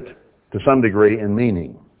misplaced it to some degree in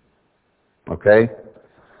meaning. Okay?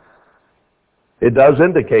 It does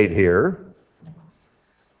indicate here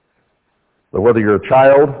that whether you're a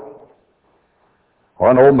child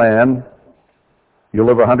or an old man, you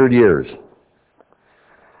live 100 years.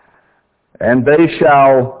 And they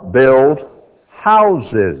shall build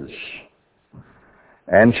houses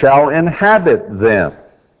and shall inhabit them.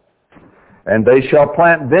 And they shall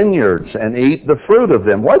plant vineyards and eat the fruit of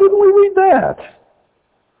them. Why didn't we read that?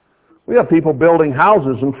 We have people building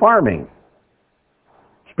houses and farming.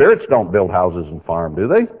 Spirits don't build houses and farm, do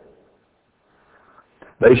they?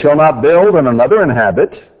 They shall not build and another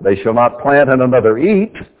inhabit. They shall not plant and another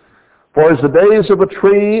eat. For as the days of a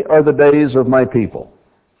tree are the days of my people.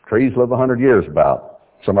 Trees live 100 years about.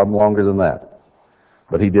 Some of them longer than that.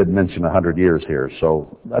 But he did mention 100 years here,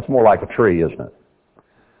 so that's more like a tree, isn't it?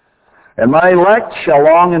 And my elect shall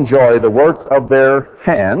long enjoy the work of their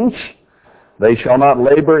hands. They shall not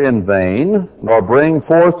labor in vain, nor bring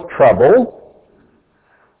forth trouble.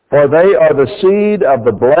 For they are the seed of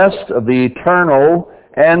the blessed of the eternal,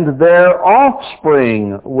 and their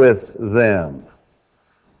offspring with them.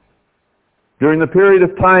 During the period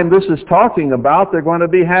of time this is talking about, they're going to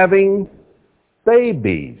be having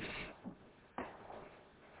babies.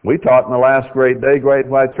 We taught in the last great day, great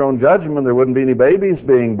white throne judgment, there wouldn't be any babies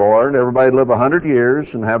being born. Everybody would live 100 years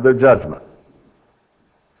and have their judgment.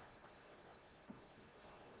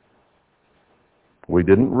 We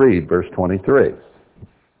didn't read verse 23.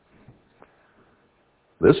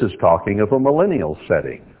 This is talking of a millennial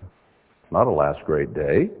setting, not a last great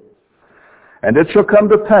day. And it shall come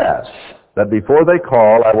to pass that before they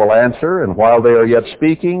call, I will answer, and while they are yet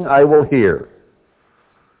speaking, I will hear.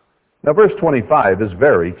 Now, verse 25 is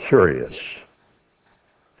very curious.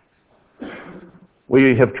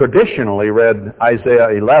 We have traditionally read Isaiah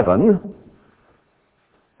 11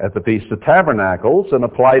 at the Feast of Tabernacles and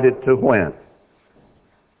applied it to when?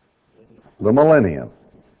 The millennium.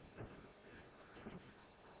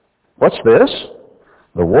 What's this?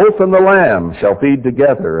 The wolf and the lamb shall feed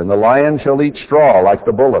together, and the lion shall eat straw like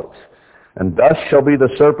the bullock, and dust shall be the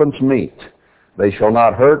serpent's meat. They shall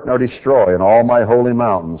not hurt nor destroy in all my holy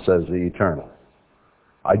mountain, says the Eternal.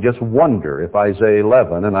 I just wonder if Isaiah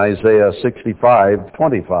 11 and Isaiah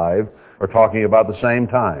 65:25 are talking about the same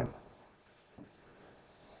time.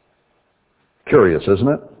 Curious, isn't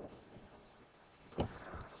it?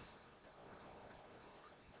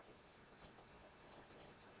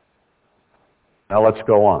 Now let's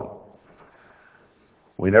go on.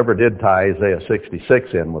 We never did tie Isaiah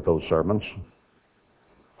 66 in with those sermons.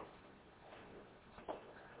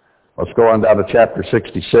 Let's go on down to chapter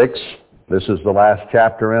 66. This is the last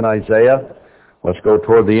chapter in Isaiah. Let's go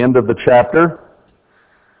toward the end of the chapter,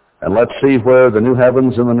 and let's see where the new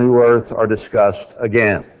heavens and the new earth are discussed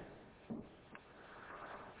again.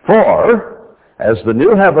 For, as the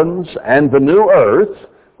new heavens and the new earth,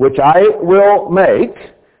 which I will make,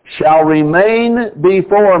 shall remain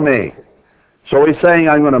before me. So he's saying,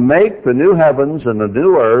 I'm going to make the new heavens and the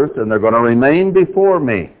new earth, and they're going to remain before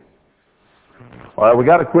me. Well, we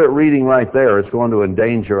got to quit reading right there. It's going to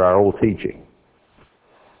endanger our old teaching.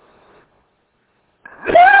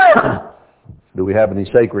 Do we have any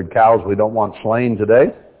sacred cows we don't want slain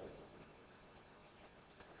today?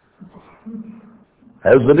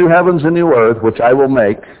 As the new heavens and new earth, which I will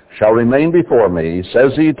make, shall remain before me,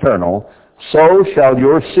 says the Eternal, so shall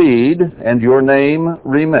your seed and your name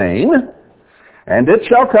remain. And it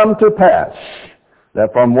shall come to pass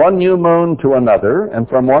that from one new moon to another, and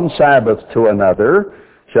from one Sabbath to another,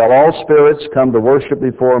 shall all spirits come to worship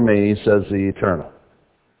before me, says the Eternal.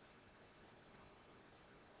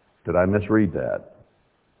 Did I misread that?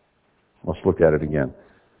 Let's look at it again.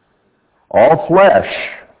 All flesh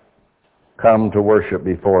come to worship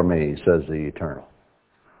before me, says the Eternal.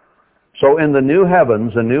 So in the new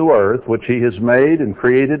heavens and new earth, which he has made and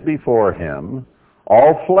created before him,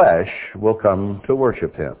 all flesh will come to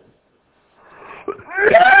worship him.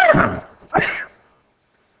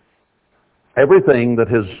 Everything that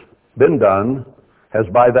has been done has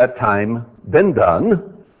by that time been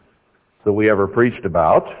done that we ever preached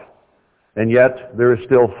about, and yet there is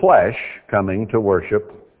still flesh coming to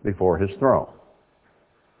worship before his throne.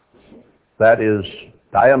 That is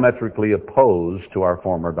diametrically opposed to our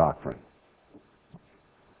former doctrine.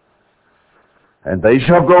 And they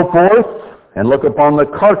shall go forth and look upon the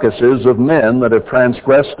carcasses of men that have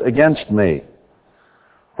transgressed against me.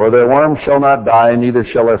 For their worm shall not die, neither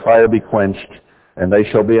shall their fire be quenched, and they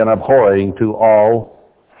shall be an abhorring to all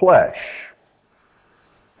flesh.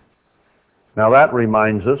 Now that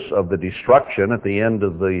reminds us of the destruction at the end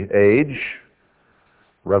of the age,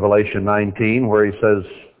 Revelation 19, where he says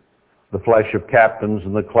the flesh of captains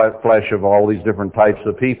and the flesh of all these different types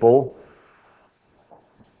of people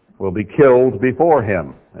will be killed before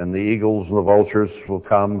him, and the eagles and the vultures will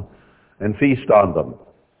come and feast on them,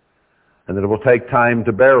 and that it will take time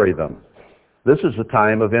to bury them. This is a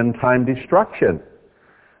time of end-time destruction.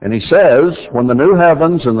 And he says, when the new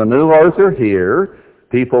heavens and the new earth are here,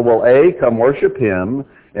 people will A, come worship him,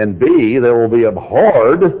 and B, they will be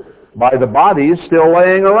abhorred by the bodies still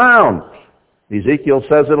laying around. Ezekiel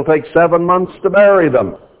says it'll take 7 months to bury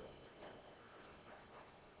them.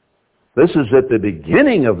 This is at the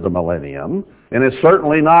beginning of the millennium, and it's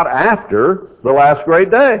certainly not after the last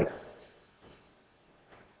great day.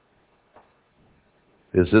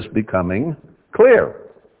 Is this becoming clear?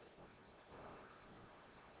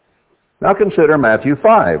 Now consider Matthew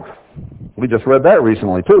 5. We just read that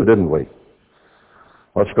recently too, didn't we?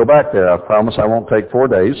 Let's go back there. I promise I won't take 4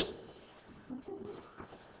 days.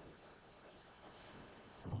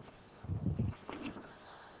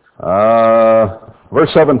 Verse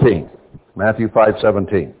 17. Matthew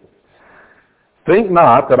 5:17. Think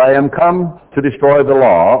not that I am come to destroy the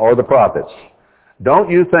law or the prophets. Don't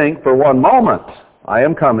you think for one moment I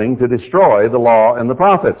am coming to destroy the law and the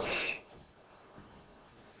prophets.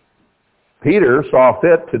 Peter saw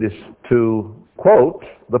fit to quote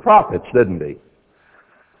the prophets, didn't he?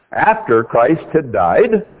 After Christ had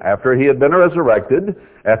died, after he had been resurrected,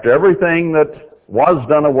 after everything that was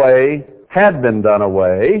done away had been done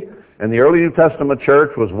away, and the early New Testament church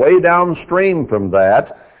was way downstream from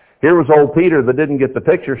that, here was old Peter that didn't get the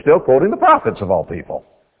picture, still quoting the prophets of all people.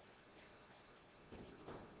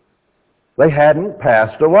 They hadn't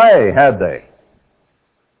passed away, had they?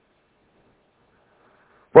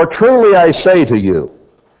 For truly I say to you,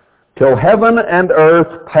 till heaven and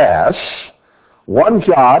earth pass, one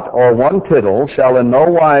jot or one tittle shall in no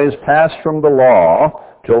wise pass from the law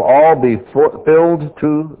till all be filled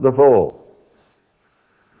to the full.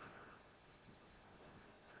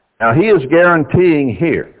 Now he is guaranteeing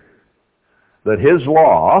here that his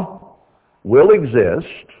law will exist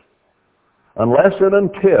unless and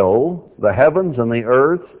until the heavens and the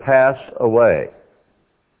earth pass away.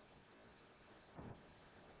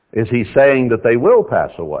 Is he saying that they will pass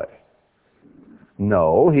away?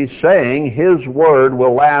 No, he's saying his word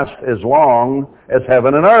will last as long as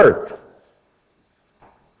heaven and earth.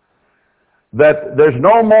 That there's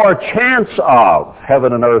no more chance of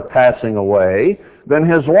heaven and earth passing away than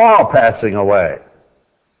his law passing away.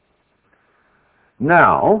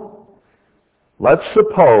 Now, let's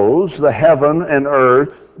suppose the heaven and earth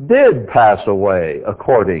did pass away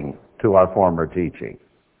according to our former teaching.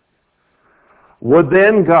 Would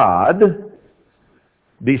then God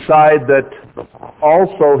decide that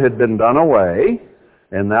also had been done away,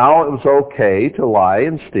 and now it was okay to lie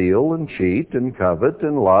and steal and cheat and covet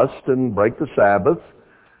and lust and break the Sabbath,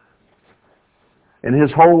 and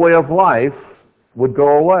his whole way of life would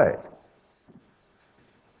go away?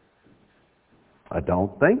 I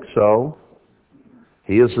don't think so.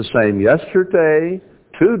 He is the same yesterday,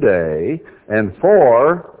 today, and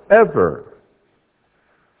forever.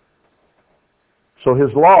 So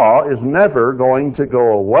his law is never going to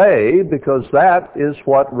go away because that is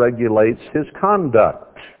what regulates his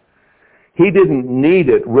conduct. He didn't need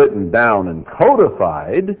it written down and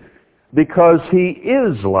codified because he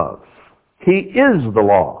is love. He is the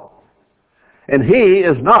law. And he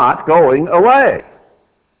is not going away.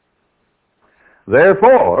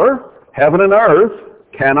 Therefore, heaven and earth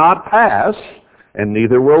cannot pass, and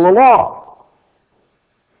neither will the law.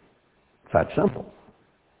 It's that simple.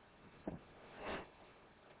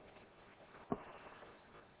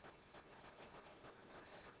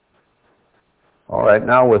 All right,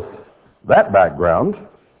 now with that background,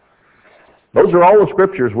 those are all the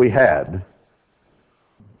scriptures we had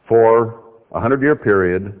for a 100-year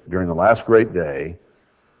period during the last great day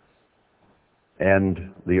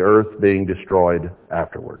and the earth being destroyed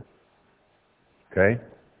afterward. Okay?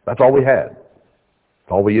 That's all we had. That's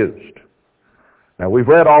all we used. Now, we've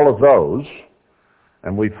read all of those,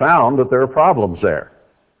 and we found that there are problems there.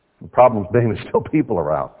 The problems being there's still people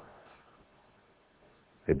around.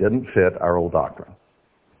 It didn't fit our old doctrine.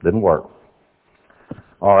 Didn't work.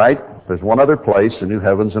 All right, there's one other place the new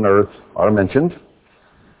heavens and earth are mentioned.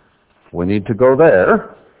 We need to go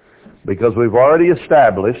there because we've already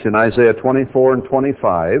established in Isaiah 24 and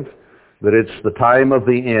 25 that it's the time of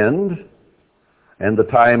the end and the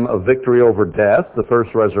time of victory over death, the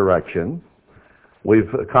first resurrection.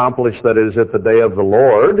 We've accomplished that it is at the day of the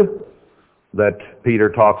Lord that Peter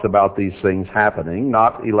talks about these things happening,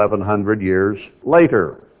 not 1,100 years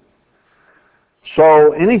later.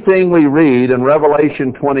 So anything we read in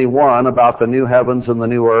Revelation 21 about the new heavens and the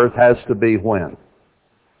new earth has to be when?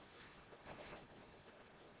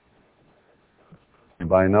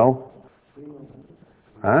 Anybody know?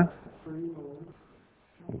 Huh?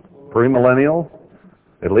 Premillennial?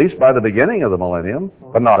 At least by the beginning of the millennium,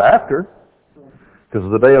 but not after.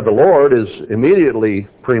 Because the day of the Lord is immediately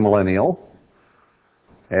premillennial.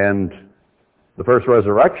 And the first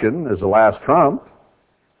resurrection is the last trump,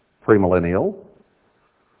 premillennial.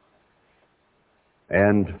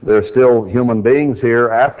 And there's still human beings here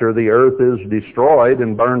after the earth is destroyed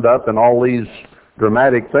and burned up and all these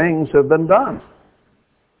dramatic things have been done.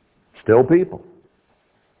 Still people.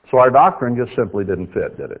 So our doctrine just simply didn't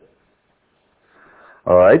fit, did it?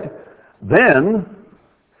 All right. Then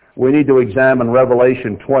we need to examine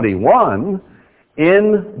Revelation 21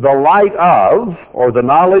 in the light of, or the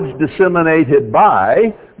knowledge disseminated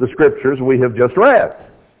by, the scriptures we have just read.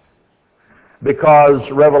 Because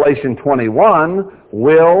Revelation 21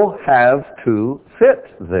 will have to fit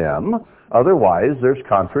them, otherwise there's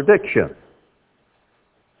contradiction.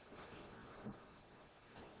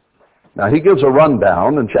 Now he gives a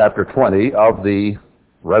rundown in chapter 20 of the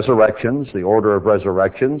resurrections, the order of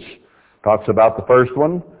resurrections. Talks about the first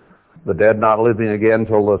one, the dead not living again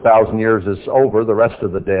till the 1,000 years is over, the rest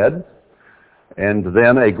of the dead. And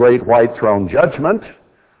then a great white throne judgment.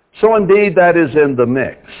 So indeed that is in the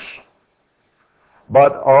mix.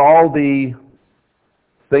 But are all the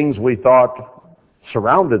things we thought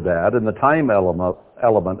surrounded that and the time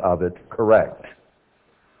element of it correct?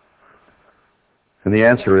 And the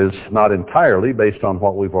answer is not entirely based on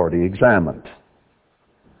what we've already examined.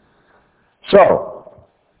 So,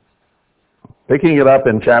 picking it up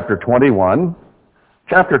in chapter 21,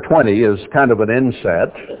 chapter 20 is kind of an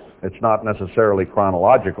inset. It's not necessarily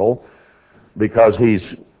chronological because he's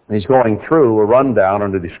He's going through a rundown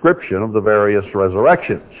and a description of the various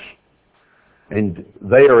resurrections. And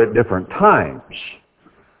they are at different times.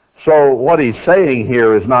 So what he's saying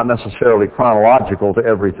here is not necessarily chronological to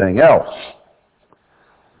everything else.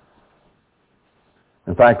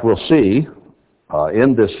 In fact, we'll see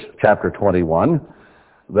in this chapter 21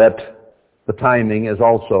 that the timing is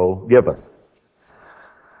also given.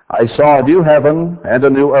 I saw a new heaven and a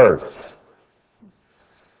new earth.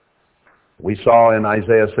 We saw in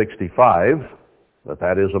Isaiah 65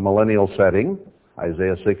 that is a millennial setting.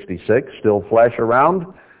 Isaiah 66, still flesh around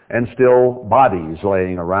and still bodies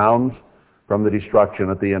laying around from the destruction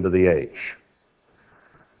at the end of the age.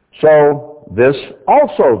 So this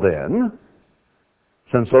also then,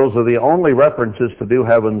 since those are the only references to new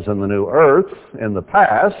heavens and the new earth in the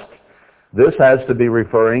past, this has to be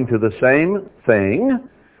referring to the same thing,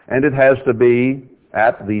 and it has to be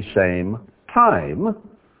at the same time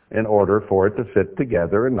in order for it to fit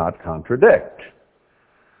together and not contradict.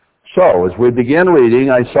 So, as we begin reading,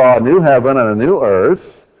 I saw a new heaven and a new earth.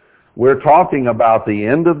 We're talking about the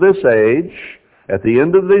end of this age, at the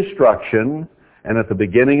end of the destruction, and at the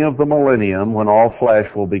beginning of the millennium, when all flesh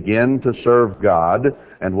will begin to serve God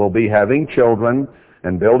and will be having children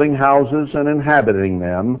and building houses and inhabiting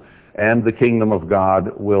them, and the kingdom of God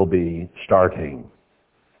will be starting.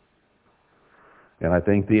 And I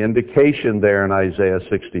think the indication there in Isaiah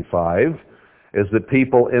 65 is that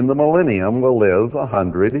people in the millennium will live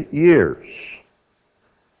 100 years.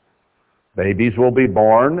 Babies will be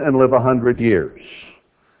born and live 100 years.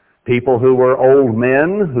 People who were old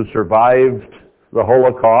men who survived the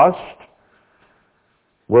Holocaust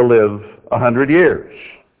will live 100 years.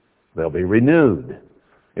 They'll be renewed.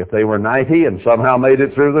 If they were 90 and somehow made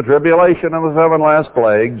it through the tribulation and the 7 last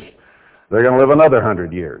plagues, they're going to live another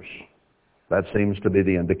 100 years. That seems to be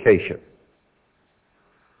the indication.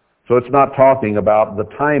 So it's not talking about the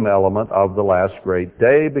time element of the last great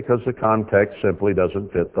day, because the context simply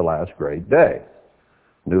doesn't fit the last great day.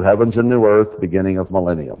 New heavens and new earth, beginning of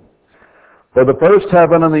millennium. For the first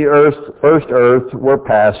heaven and the first earth were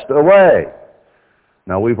passed away.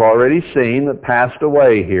 Now we've already seen that passed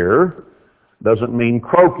away here doesn't mean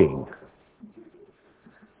croaking.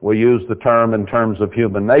 We use the term in terms of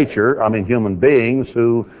human beings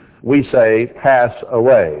who we say pass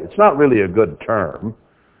away. It's not really a good term.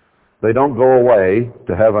 They don't go away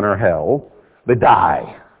to heaven or hell. They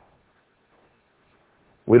die.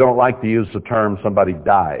 We don't like to use the term somebody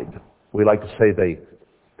died. We like to say they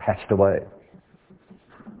passed away.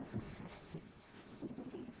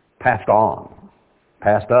 Passed on.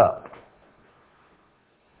 Passed up.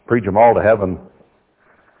 Preach them all to heaven.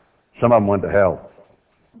 Some of them went to hell.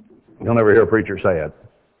 You'll never hear a preacher say it.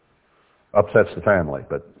 Upsets the family,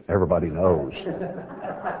 but everybody knows.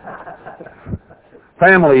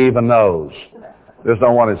 Family even knows. Just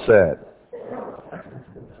don't want it said.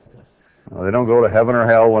 Well, they don't go to heaven or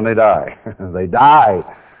hell when they die. They die.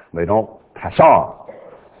 They don't pass on.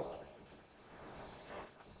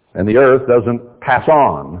 And the earth doesn't pass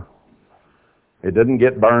on. It didn't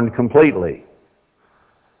get burned completely.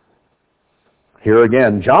 Here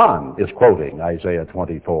again, John is quoting Isaiah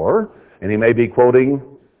 24, and he may be quoting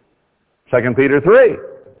 2 Peter 3.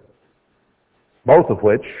 Both of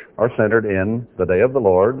which are centered in the day of the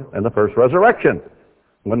Lord and the first resurrection,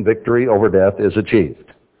 when victory over death is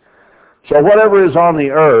achieved. So whatever is on the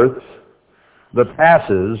earth that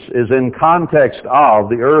passes is in context of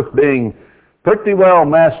the earth being pretty well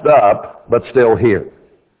messed up, but still here.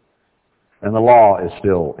 And the law is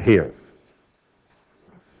still here.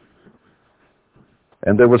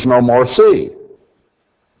 And there was no more sea.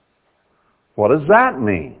 What does that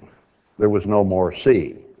mean? There was no more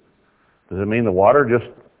sea. Does it mean the water just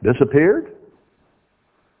disappeared?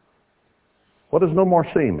 What does no more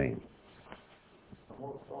sea mean?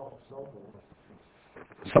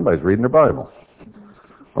 Somebody's reading their Bible.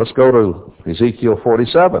 Let's go to Ezekiel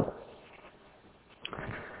 47.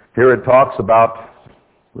 Here it talks about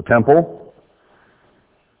the temple.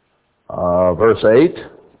 Verse 8.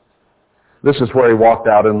 This is where he walked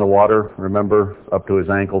out in the water, remember, up to his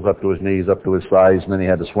ankles, up to his knees, up to his thighs, and then he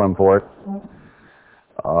had to swim for it.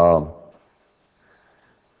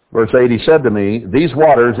 Verse 8, he said to me, these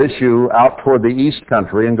waters issue out toward the east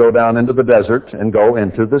country and go down into the desert and go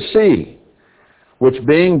into the sea, which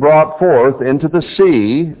being brought forth into the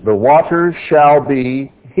sea, the waters shall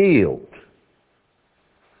be healed.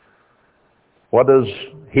 What does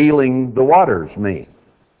healing the waters mean?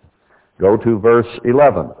 Go to verse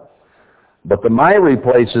 11. But the miry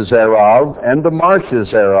places thereof and the marshes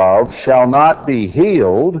thereof shall not be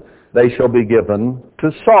healed, they shall be given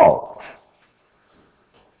to salt.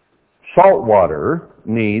 Salt water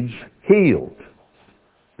needs healed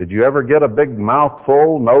Did you ever get a big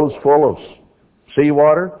mouthful, nose full of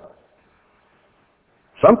seawater?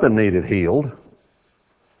 Something needed healed.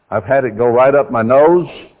 I've had it go right up my nose.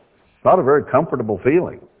 Not a very comfortable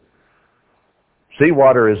feeling.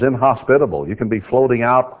 Seawater is inhospitable. You can be floating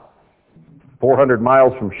out 400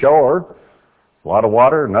 miles from shore, a lot of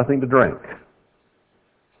water, nothing to drink.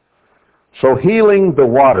 So healing the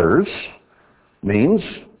waters means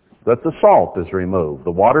that the salt is removed.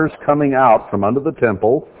 The waters coming out from under the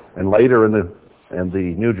temple, and later in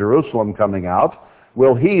the New Jerusalem coming out,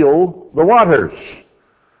 will heal the waters.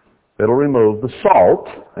 It'll remove the salt,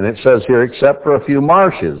 and it says here, except for a few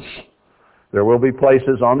marshes. There will be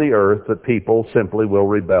places on the earth that people simply will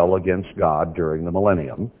rebel against God during the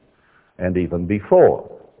millennium, and even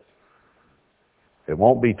before. It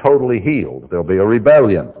won't be totally healed. There'll be a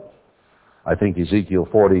rebellion. I think Ezekiel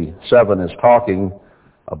 47 is talking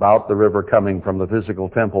about the river coming from the physical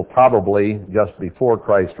temple probably just before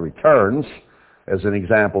Christ returns as an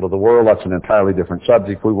example to the world. That's an entirely different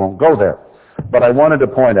subject. We won't go there. But I wanted to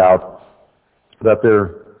point out that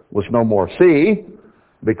there was no more sea,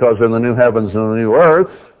 because in the new heavens and the new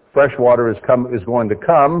earth, fresh water is going to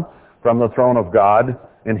come from the throne of God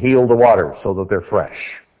and heal the waters so that they're fresh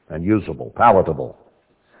and usable, palatable.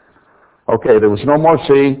 Okay, there was no more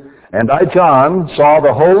sea. And I, John, saw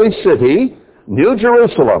the holy city, New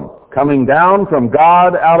Jerusalem, coming down from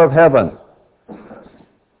God out of heaven.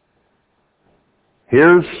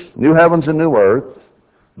 Here's new heavens and new earth,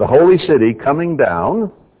 the holy city coming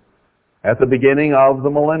down at the beginning of the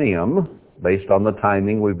millennium, based on the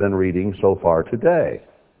timing we've been reading so far today.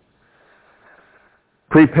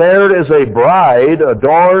 Prepared as a bride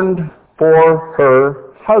adorned for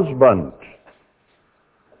her husband.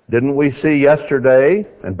 Didn't we see yesterday,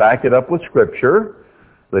 and back it up with Scripture,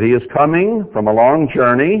 that he is coming from a long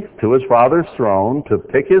journey to his Father's throne to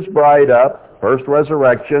pick his bride up, first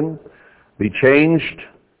resurrection, be changed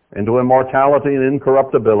into immortality and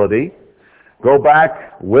incorruptibility, go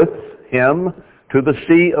back with him to the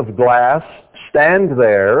sea of glass, stand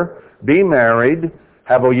there, be married,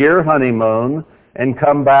 have a year honeymoon, and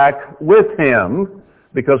come back with him,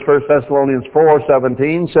 because 1 Thessalonians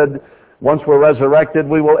 4:17 said, once we're resurrected,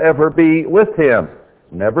 we will ever be with him,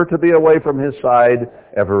 never to be away from his side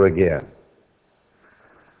ever again.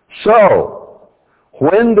 So,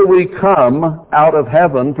 when do we come out of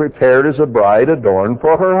heaven prepared as a bride adorned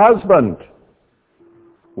for her husband?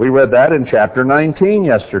 We read that in chapter 19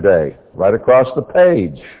 yesterday, right across the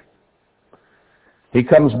page. He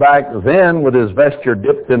comes back then with his vesture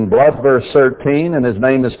dipped in blood, verse 13, and his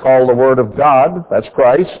name is called the Word of God. That's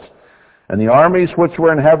Christ. And the armies which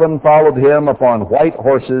were in heaven followed him upon white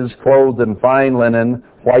horses, clothed in fine linen,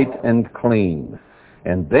 white and clean.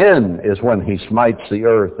 And then is when he smites the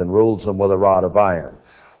earth and rules them with a rod of iron.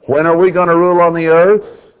 When are we going to rule on the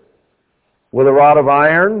earth with a rod of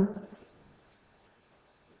iron?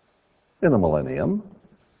 In the millennium.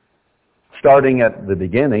 Starting at the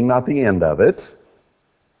beginning, not the end of it.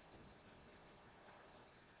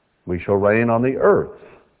 We shall reign on the earth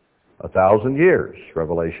 1,000 years,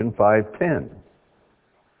 Revelation 5:10.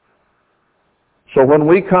 So when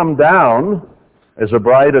we come down as a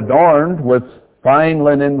bride adorned with fine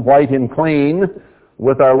linen, white and clean,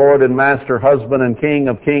 with our Lord and Master, husband and King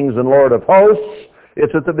of kings and Lord of hosts,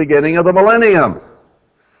 it's at the beginning of the millennium.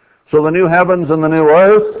 So the new heavens and the new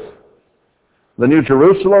earth, the New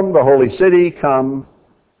Jerusalem, the holy city, come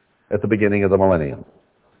at the beginning of the millennium.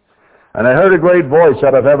 And I heard a great voice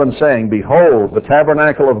out of heaven saying, behold, the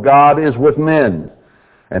tabernacle of God is with men,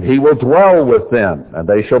 and he will dwell with them, and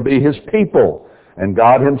they shall be his people, and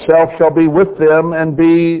God himself shall be with them and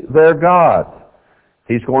be their God.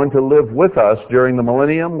 He's going to live with us during the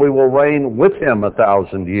millennium. We will reign with him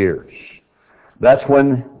 1,000 years. That's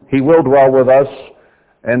when he will dwell with us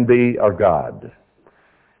and be our God.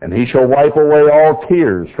 And he shall wipe away all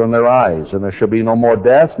tears from their eyes, and there shall be no more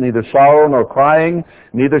death, neither sorrow nor crying,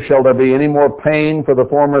 neither shall there be any more pain, for the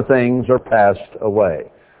former things are passed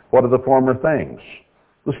away. What are the former things?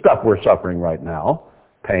 The stuff we're suffering right now.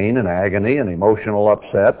 Pain and agony and emotional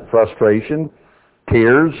upset, frustration,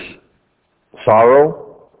 tears,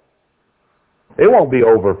 sorrow. It won't be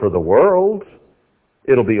over for the world.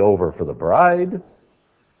 It'll be over for the bride.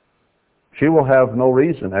 She will have no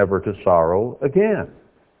reason ever to sorrow again.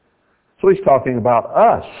 So he's talking about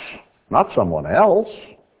us, not someone else.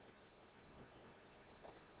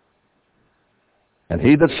 And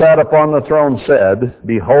he that sat upon the throne said,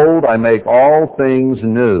 behold, I make all things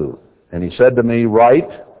new. And he said to me,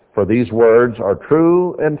 write, for these words are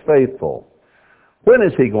true and faithful. When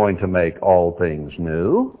is he going to make all things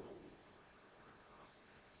new?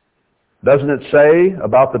 Doesn't it say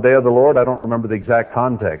about the day of the Lord? I don't remember the exact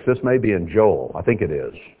context. This may be in Joel. I think it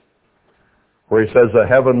is. Where he says the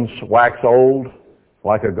heavens wax old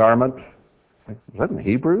like a garment. Is that in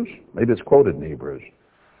Hebrews? Maybe it's quoted in Hebrews.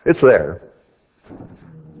 It's there.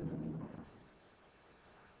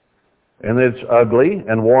 And it's ugly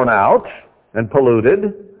and worn out and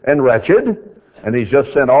polluted and wretched. And he's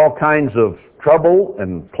just sent all kinds of trouble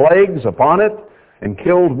and plagues upon it and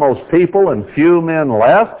killed most people and few men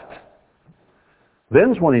left.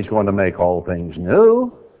 Then's when he's going to make all things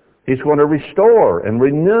new. He's going to restore and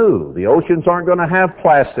renew. The oceans aren't going to have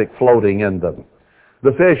plastic floating in them.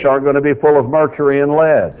 The fish aren't going to be full of mercury and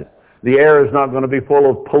lead. The air is not going to be full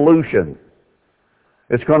of pollution.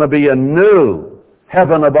 It's going to be a new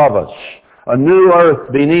heaven above us, a new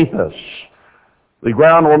earth beneath us. The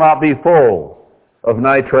ground will not be full of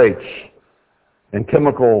nitrates and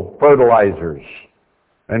chemical fertilizers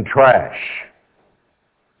and trash.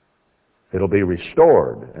 It'll be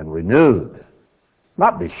restored and renewed,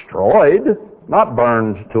 not destroyed, not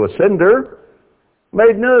burned to a cinder,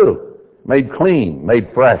 made new, made clean, made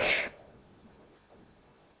fresh.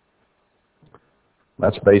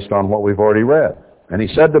 That's based on what we've already read. And he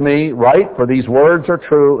said to me, write, for these words are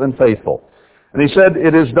true and faithful. And he said,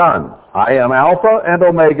 it is done. I am Alpha and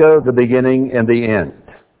Omega, the beginning and the end.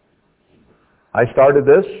 I started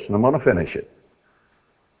this, and I'm going to finish it.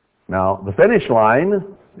 Now, the finish line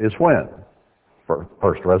is when?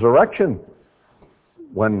 First resurrection,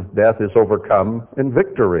 when death is overcome in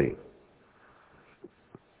victory.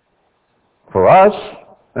 For us,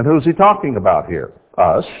 and who's he talking about here?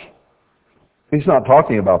 Us. He's not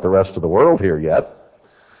talking about the rest of the world here yet.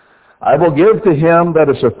 I will give to him that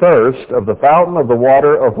is athirst of the fountain of the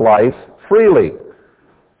water of life freely.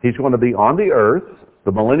 He's going to be on the earth.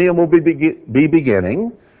 The millennium will be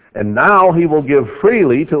beginning. And now he will give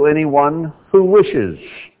freely to anyone who wishes,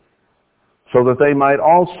 so that they might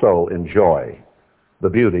also enjoy the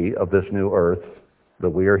beauty of this new earth that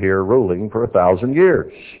we are here ruling for 1,000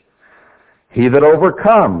 years. He that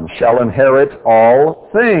overcomes shall inherit all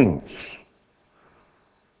things.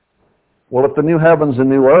 Well, if the new heavens and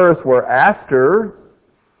new earth were after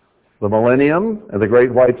the millennium and the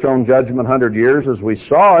great white throne judgment 100 years as we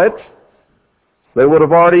saw it, they would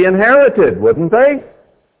have already inherited, wouldn't they?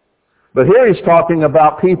 But here he's talking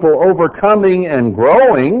about people overcoming and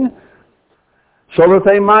growing so that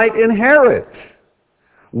they might inherit.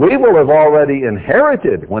 We will have already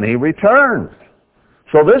inherited when he returns.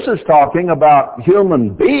 So this is talking about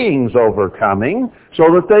human beings overcoming so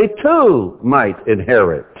that they too might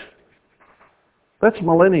inherit. That's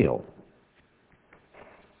millennial.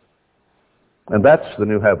 And that's the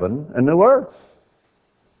new heaven and new earth.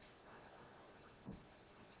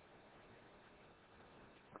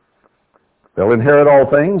 They'll inherit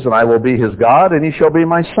all things, and I will be his God, and he shall be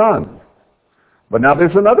my son. But now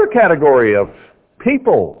there's another category of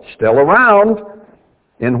people still around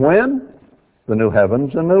in when? The new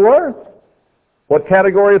heavens and new earth. What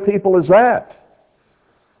category of people is that?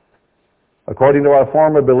 According to our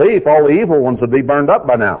former belief, all the evil ones would be burned up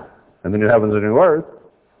by now in the new heavens and new earth.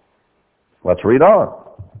 Let's read on.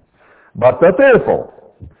 But the fearful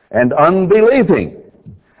and unbelieving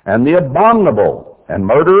and the abominable and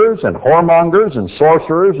murderers and whoremongers and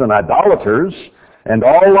sorcerers and idolaters and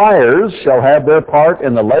all liars shall have their part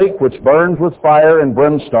in the lake which burns with fire and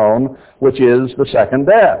brimstone, which is the second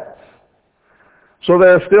death. So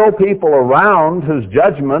there are still people around whose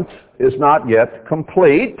judgment is not yet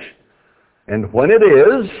complete. And when it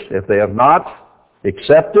is, if they have not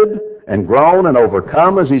accepted and grown and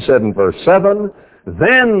overcome, as he said in verse 7,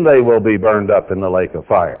 then they will be burned up in the lake of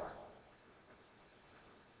fire.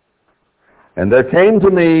 And there came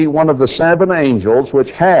to me one of the 7 angels which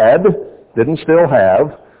didn't still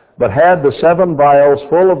have, but had the 7 vials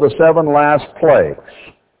full of the 7 last plagues.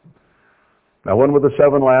 Now when were the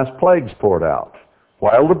 7 last plagues poured out?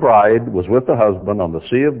 While the bride was with the husband on the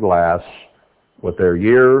sea of glass with their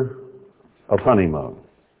year of honeymoon.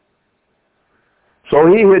 So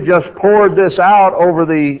he had just poured this out over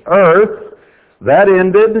the earth. That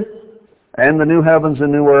ended, and the new heavens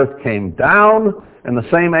and new earth came down, and the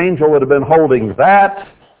same angel that had been holding that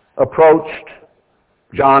approached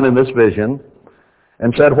John in this vision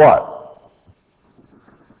and said what?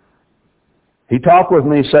 He talked with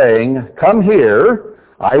me saying, come here,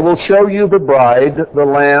 I will show you the bride, the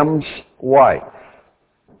Lamb's wife.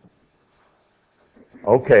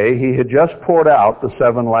 Okay, he had just poured out the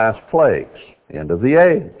 7 last plagues, end of the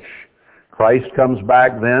age. Christ comes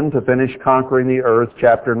back then to finish conquering the earth,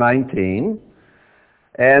 chapter 19,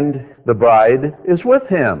 and the bride is with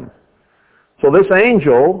him. So this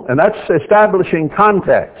angel, and that's establishing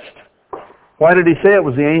context. Why did he say it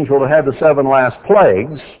was the angel that had the 7 last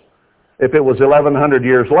plagues if it was 1,100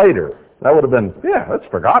 years later? That would have been, that's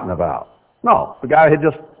forgotten about. No, the guy had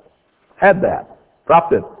just had that,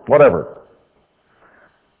 dropped it, whatever.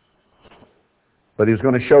 But he was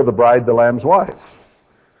going to show the bride the Lamb's wife.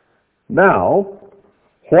 Now,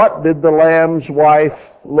 what did the Lamb's wife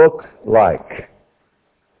look like?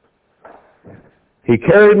 He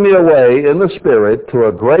carried me away in the Spirit to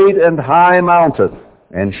a great and high mountain,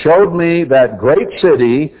 and showed me that great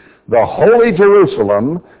city, the holy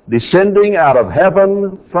Jerusalem, descending out of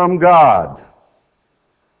heaven from God,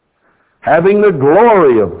 having the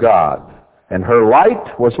glory of God. And her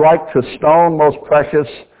light was like to stone most precious.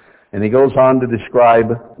 And he goes on to describe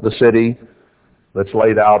the city that's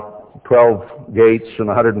laid out, 12 gates and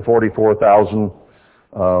 144,000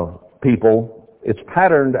 people. It's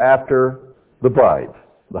patterned after the bride,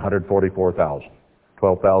 the 144,000.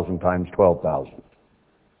 12,000 times 12,000.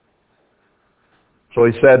 So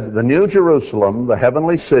he said, the New Jerusalem, the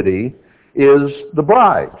heavenly city, is the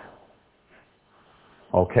bride.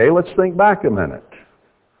 Okay, let's think back a minute.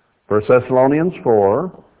 1 Thessalonians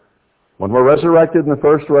 4, when we're resurrected in the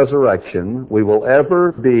first resurrection, we will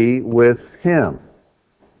ever be with him.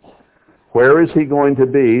 Where is he going to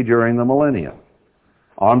be during the millennium?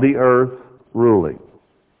 On the earth, ruling.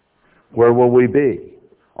 Where will we be?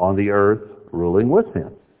 On the earth, ruling with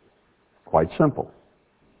him. Quite simple.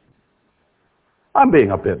 I'm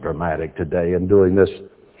being a bit dramatic today in doing this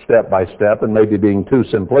step by step and maybe being too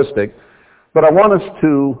simplistic, but I want us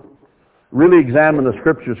to really examine the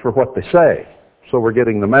Scriptures for what they say, so we're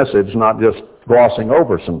getting the message, not just glossing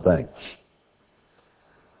over some things.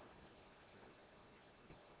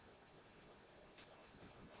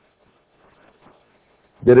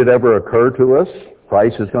 Did it ever occur to us,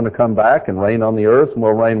 Christ is going to come back and reign on the earth and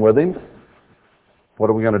we'll reign with him? What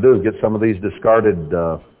are we going to do? Get some of these discarded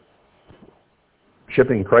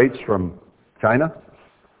shipping crates from China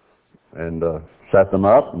and set them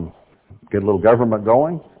up and get a little government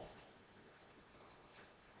going?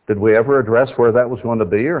 Did we ever address where that was going to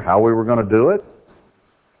be or how we were going to do it?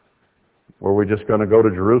 Were we just going to go to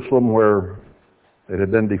Jerusalem where it had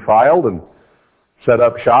been defiled and set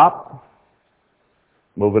up shop?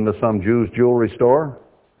 Move into some Jew's jewelry store?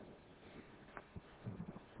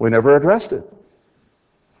 We never addressed it.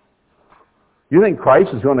 You think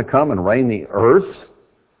Christ is going to come and reign the earth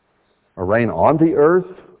or reign on the earth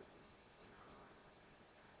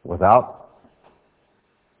without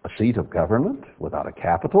a seat of government, without a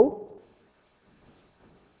capital?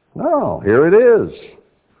 No, here it is.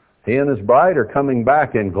 He and his bride are coming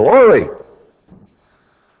back in glory.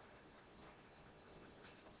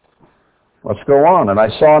 Let's go on. And I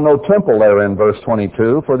saw no temple therein, verse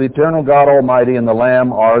 22, for the eternal God Almighty and the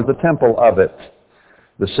Lamb are the temple of it.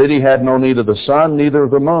 The city had no need of the sun, neither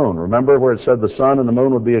of the moon. Remember where it said the sun and the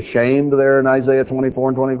moon would be ashamed there in Isaiah 24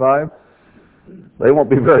 and 25? They won't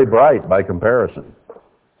be very bright by comparison.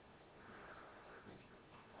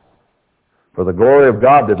 For the glory of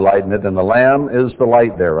God did lighten it, and the Lamb is the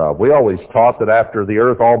light thereof. We always taught that after the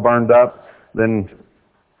earth all burned up, then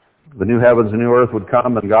the new heavens and new earth would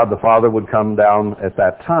come, and God the Father would come down at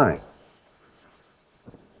that time.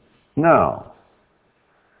 No.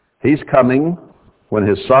 He's coming when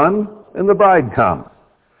his Son and the bride come.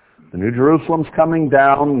 The New Jerusalem's coming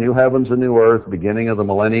down, new heavens and new earth, beginning of the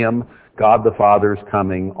millennium. God the Father's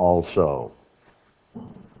coming also.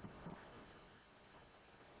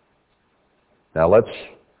 Now let's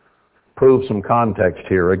prove some context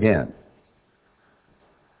here again.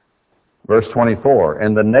 Verse 24,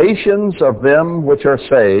 and the nations of them which are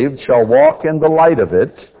saved shall walk in the light of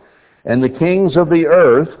it, and the kings of the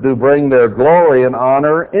earth do bring their glory and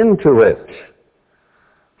honor into it.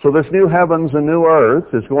 So this new heavens and new earth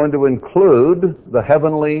is going to include the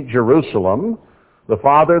heavenly Jerusalem, the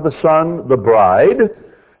Father, the Son, the bride,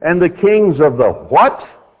 and the kings of the what?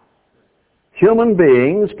 Human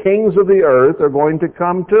beings, kings of the earth, are going to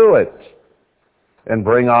come to it and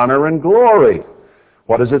bring honor and glory.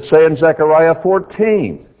 What does it say in Zechariah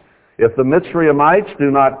 14? If the Mitzrayimites do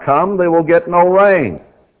not come, they will get no rain.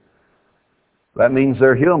 That means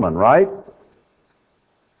they're human, right?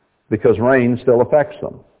 Because rain still affects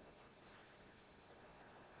them.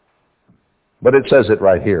 But it says it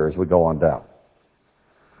right here as we go on down.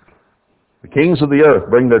 The kings of the earth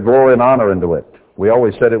bring their glory and honor into it. We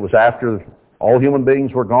always said it was after all human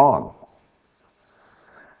beings were gone.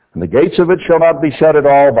 And the gates of it shall not be shut at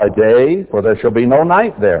all by day, for there shall be no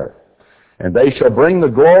night there. And they shall bring the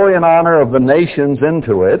glory and honor of the nations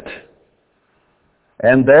into it.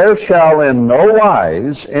 And there shall in no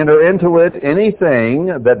wise enter into it anything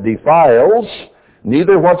that defiles,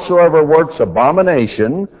 neither whatsoever works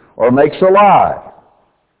abomination, or makes a lie,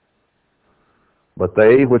 but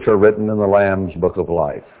they which are written in the Lamb's book of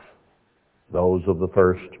life, those of the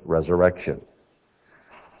first resurrection.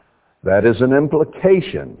 That is an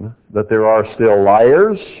implication that there are still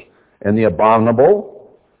liars and the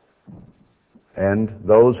abominable and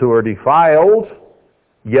those who are defiled,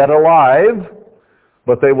 yet alive,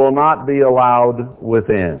 but they will not be allowed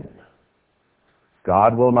within.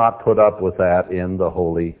 God will not put up with that in the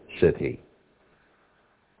holy city.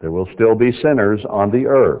 There will still be sinners on the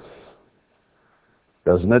earth.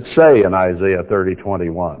 Doesn't it say in Isaiah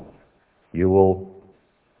 30:21, you will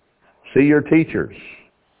see your teachers.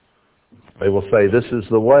 They will say, this is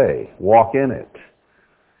the way, walk in it.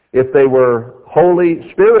 If they were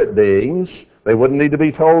Holy Spirit beings, they wouldn't need to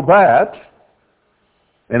be told that.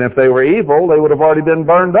 And if they were evil, they would have already been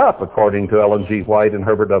burned up, according to Ellen G. White and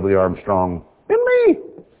Herbert W. Armstrong and me.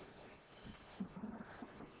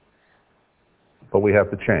 But we have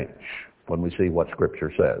to change when we see what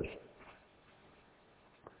Scripture says.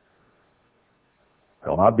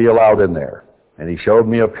 They'll not be allowed in there. And he showed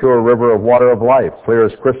me a pure river of water of life, clear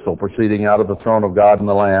as crystal, proceeding out of the throne of God and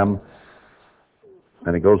the Lamb.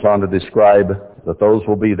 And it goes on to describe that those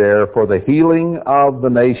will be there for the healing of the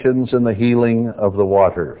nations and the healing of the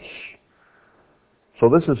waters. So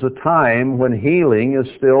this is a time when healing is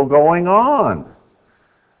still going on.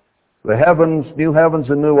 The heavens, new heavens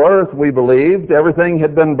and new earth, we believed, everything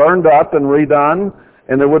had been burned up and redone,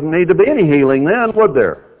 and there wouldn't need to be any healing then, would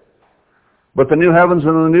there? But the new heavens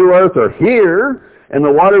and the new earth are here, and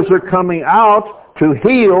the waters are coming out to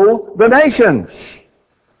heal the nations.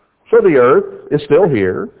 So the earth is still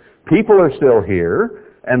here, people are still here,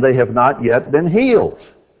 and they have not yet been healed.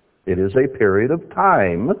 It is a period of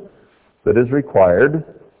time that is required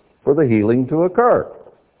for the healing to occur.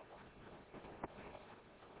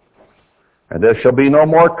 And there shall be no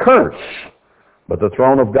more curse, but the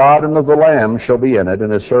throne of God and of the Lamb shall be in it,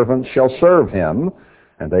 and his servants shall serve him,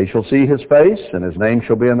 and they shall see his face, and his name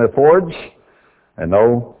shall be in their foreheads, and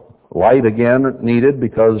no light again needed,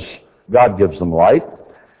 because God gives them light.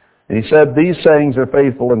 And he said, these sayings are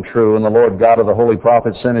faithful and true, and the Lord God of the holy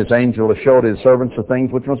prophets sent his angel to show to his servants the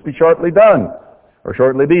things which must be shortly done, or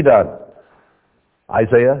shortly be done.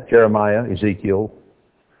 Isaiah, Jeremiah, Ezekiel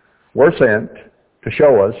were sent to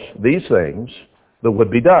show us these things that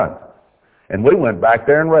would be done. And we went back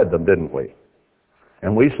there and read them, didn't we?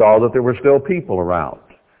 And we saw that there were still people around.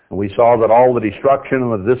 And we saw that all the destruction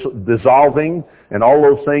and the dissolving and all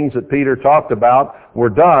those things that Peter talked about were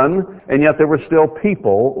done, and yet there were still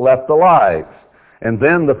people left alive. And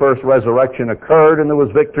then the first resurrection occurred, and there was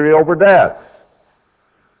victory over death.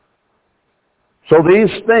 So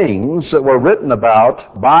these things that were written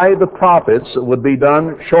about by the prophets that would be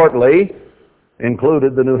done shortly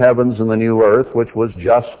included the new heavens and the new earth, which was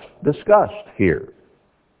just discussed here.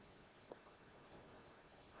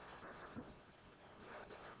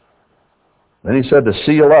 Then he said to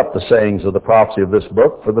seal up the sayings of the prophecy of this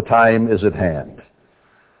book, for the time is at hand.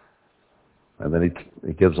 And then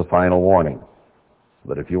he gives a final warning,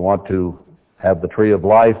 that if you want to have the tree of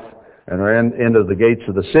life and are into the gates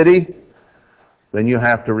of the city, then you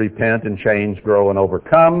have to repent and change, grow, and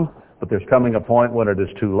overcome. But there's coming a point when it is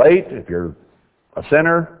too late. If you're a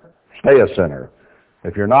sinner, stay a sinner.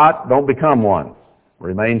 If you're not, don't become one.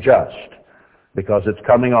 Remain just, because it's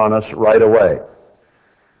coming on us right away.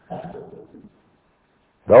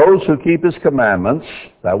 Those who keep his commandments,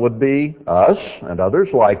 that would be us and others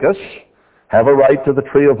like us, have a right to the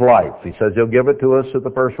tree of life. He says he'll give it to us at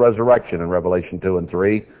the first resurrection in Revelation 2 and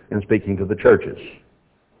 3 in speaking to the churches.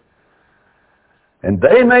 And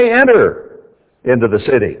they may enter into the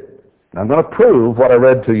city. I'm going to prove what I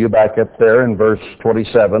read to you back up there in verse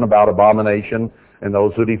 27 about abomination and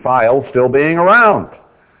those who defile still being around.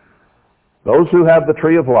 Those who have the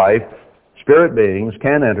tree of life, spirit beings,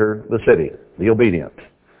 can enter the city, the obedient.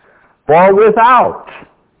 For without,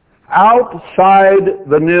 outside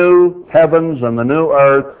the new heavens and the new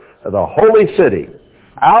earth, the holy city,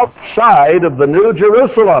 outside of the new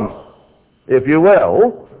Jerusalem, if you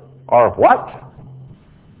will, are what?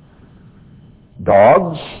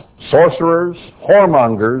 Dogs, sorcerers,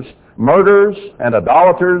 whoremongers, murderers, and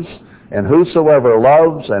idolaters, and whosoever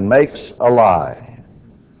loves and makes a lie.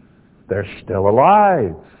 They're still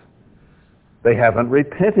alive. They haven't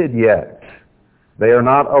repented yet. They are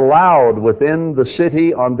not allowed within the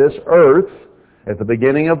city on this earth. At the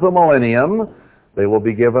beginning of the millennium, they will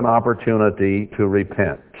be given opportunity to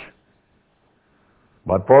repent.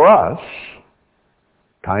 But for us,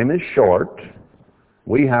 time is short.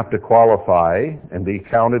 We have to qualify and be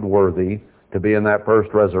counted worthy to be in that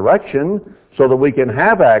first resurrection so that we can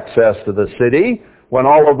have access to the city when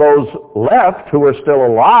all of those left who are still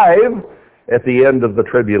alive at the end of the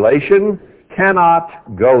tribulation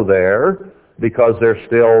cannot go there because they're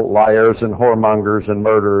still liars and whoremongers and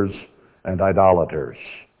murderers and idolaters.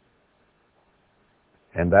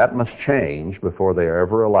 And that must change before they are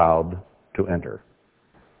ever allowed to enter.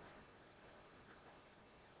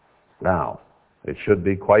 Now, it should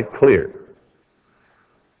be quite clear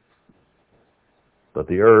that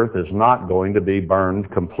the earth is not going to be burned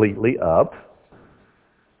completely up,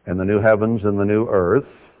 and the new heavens and the new earth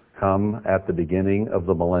come at the beginning of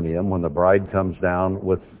the millennium when the bride comes down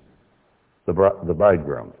with the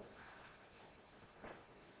bridegroom.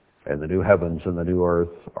 And the new heavens and the new earth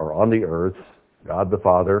are on the earth, God the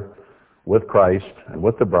Father, with Christ and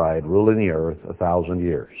with the bride, ruling the earth 1,000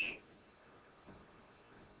 years.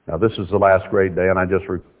 Now this is the last great day, and I just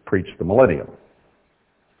preached the millennium.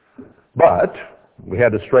 But we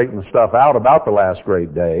had to straighten the stuff out about the last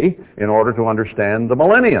great day in order to understand the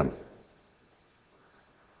millennium.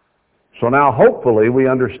 So now hopefully we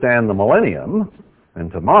understand the millennium,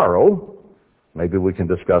 and tomorrow maybe we can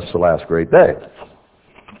discuss the last great day.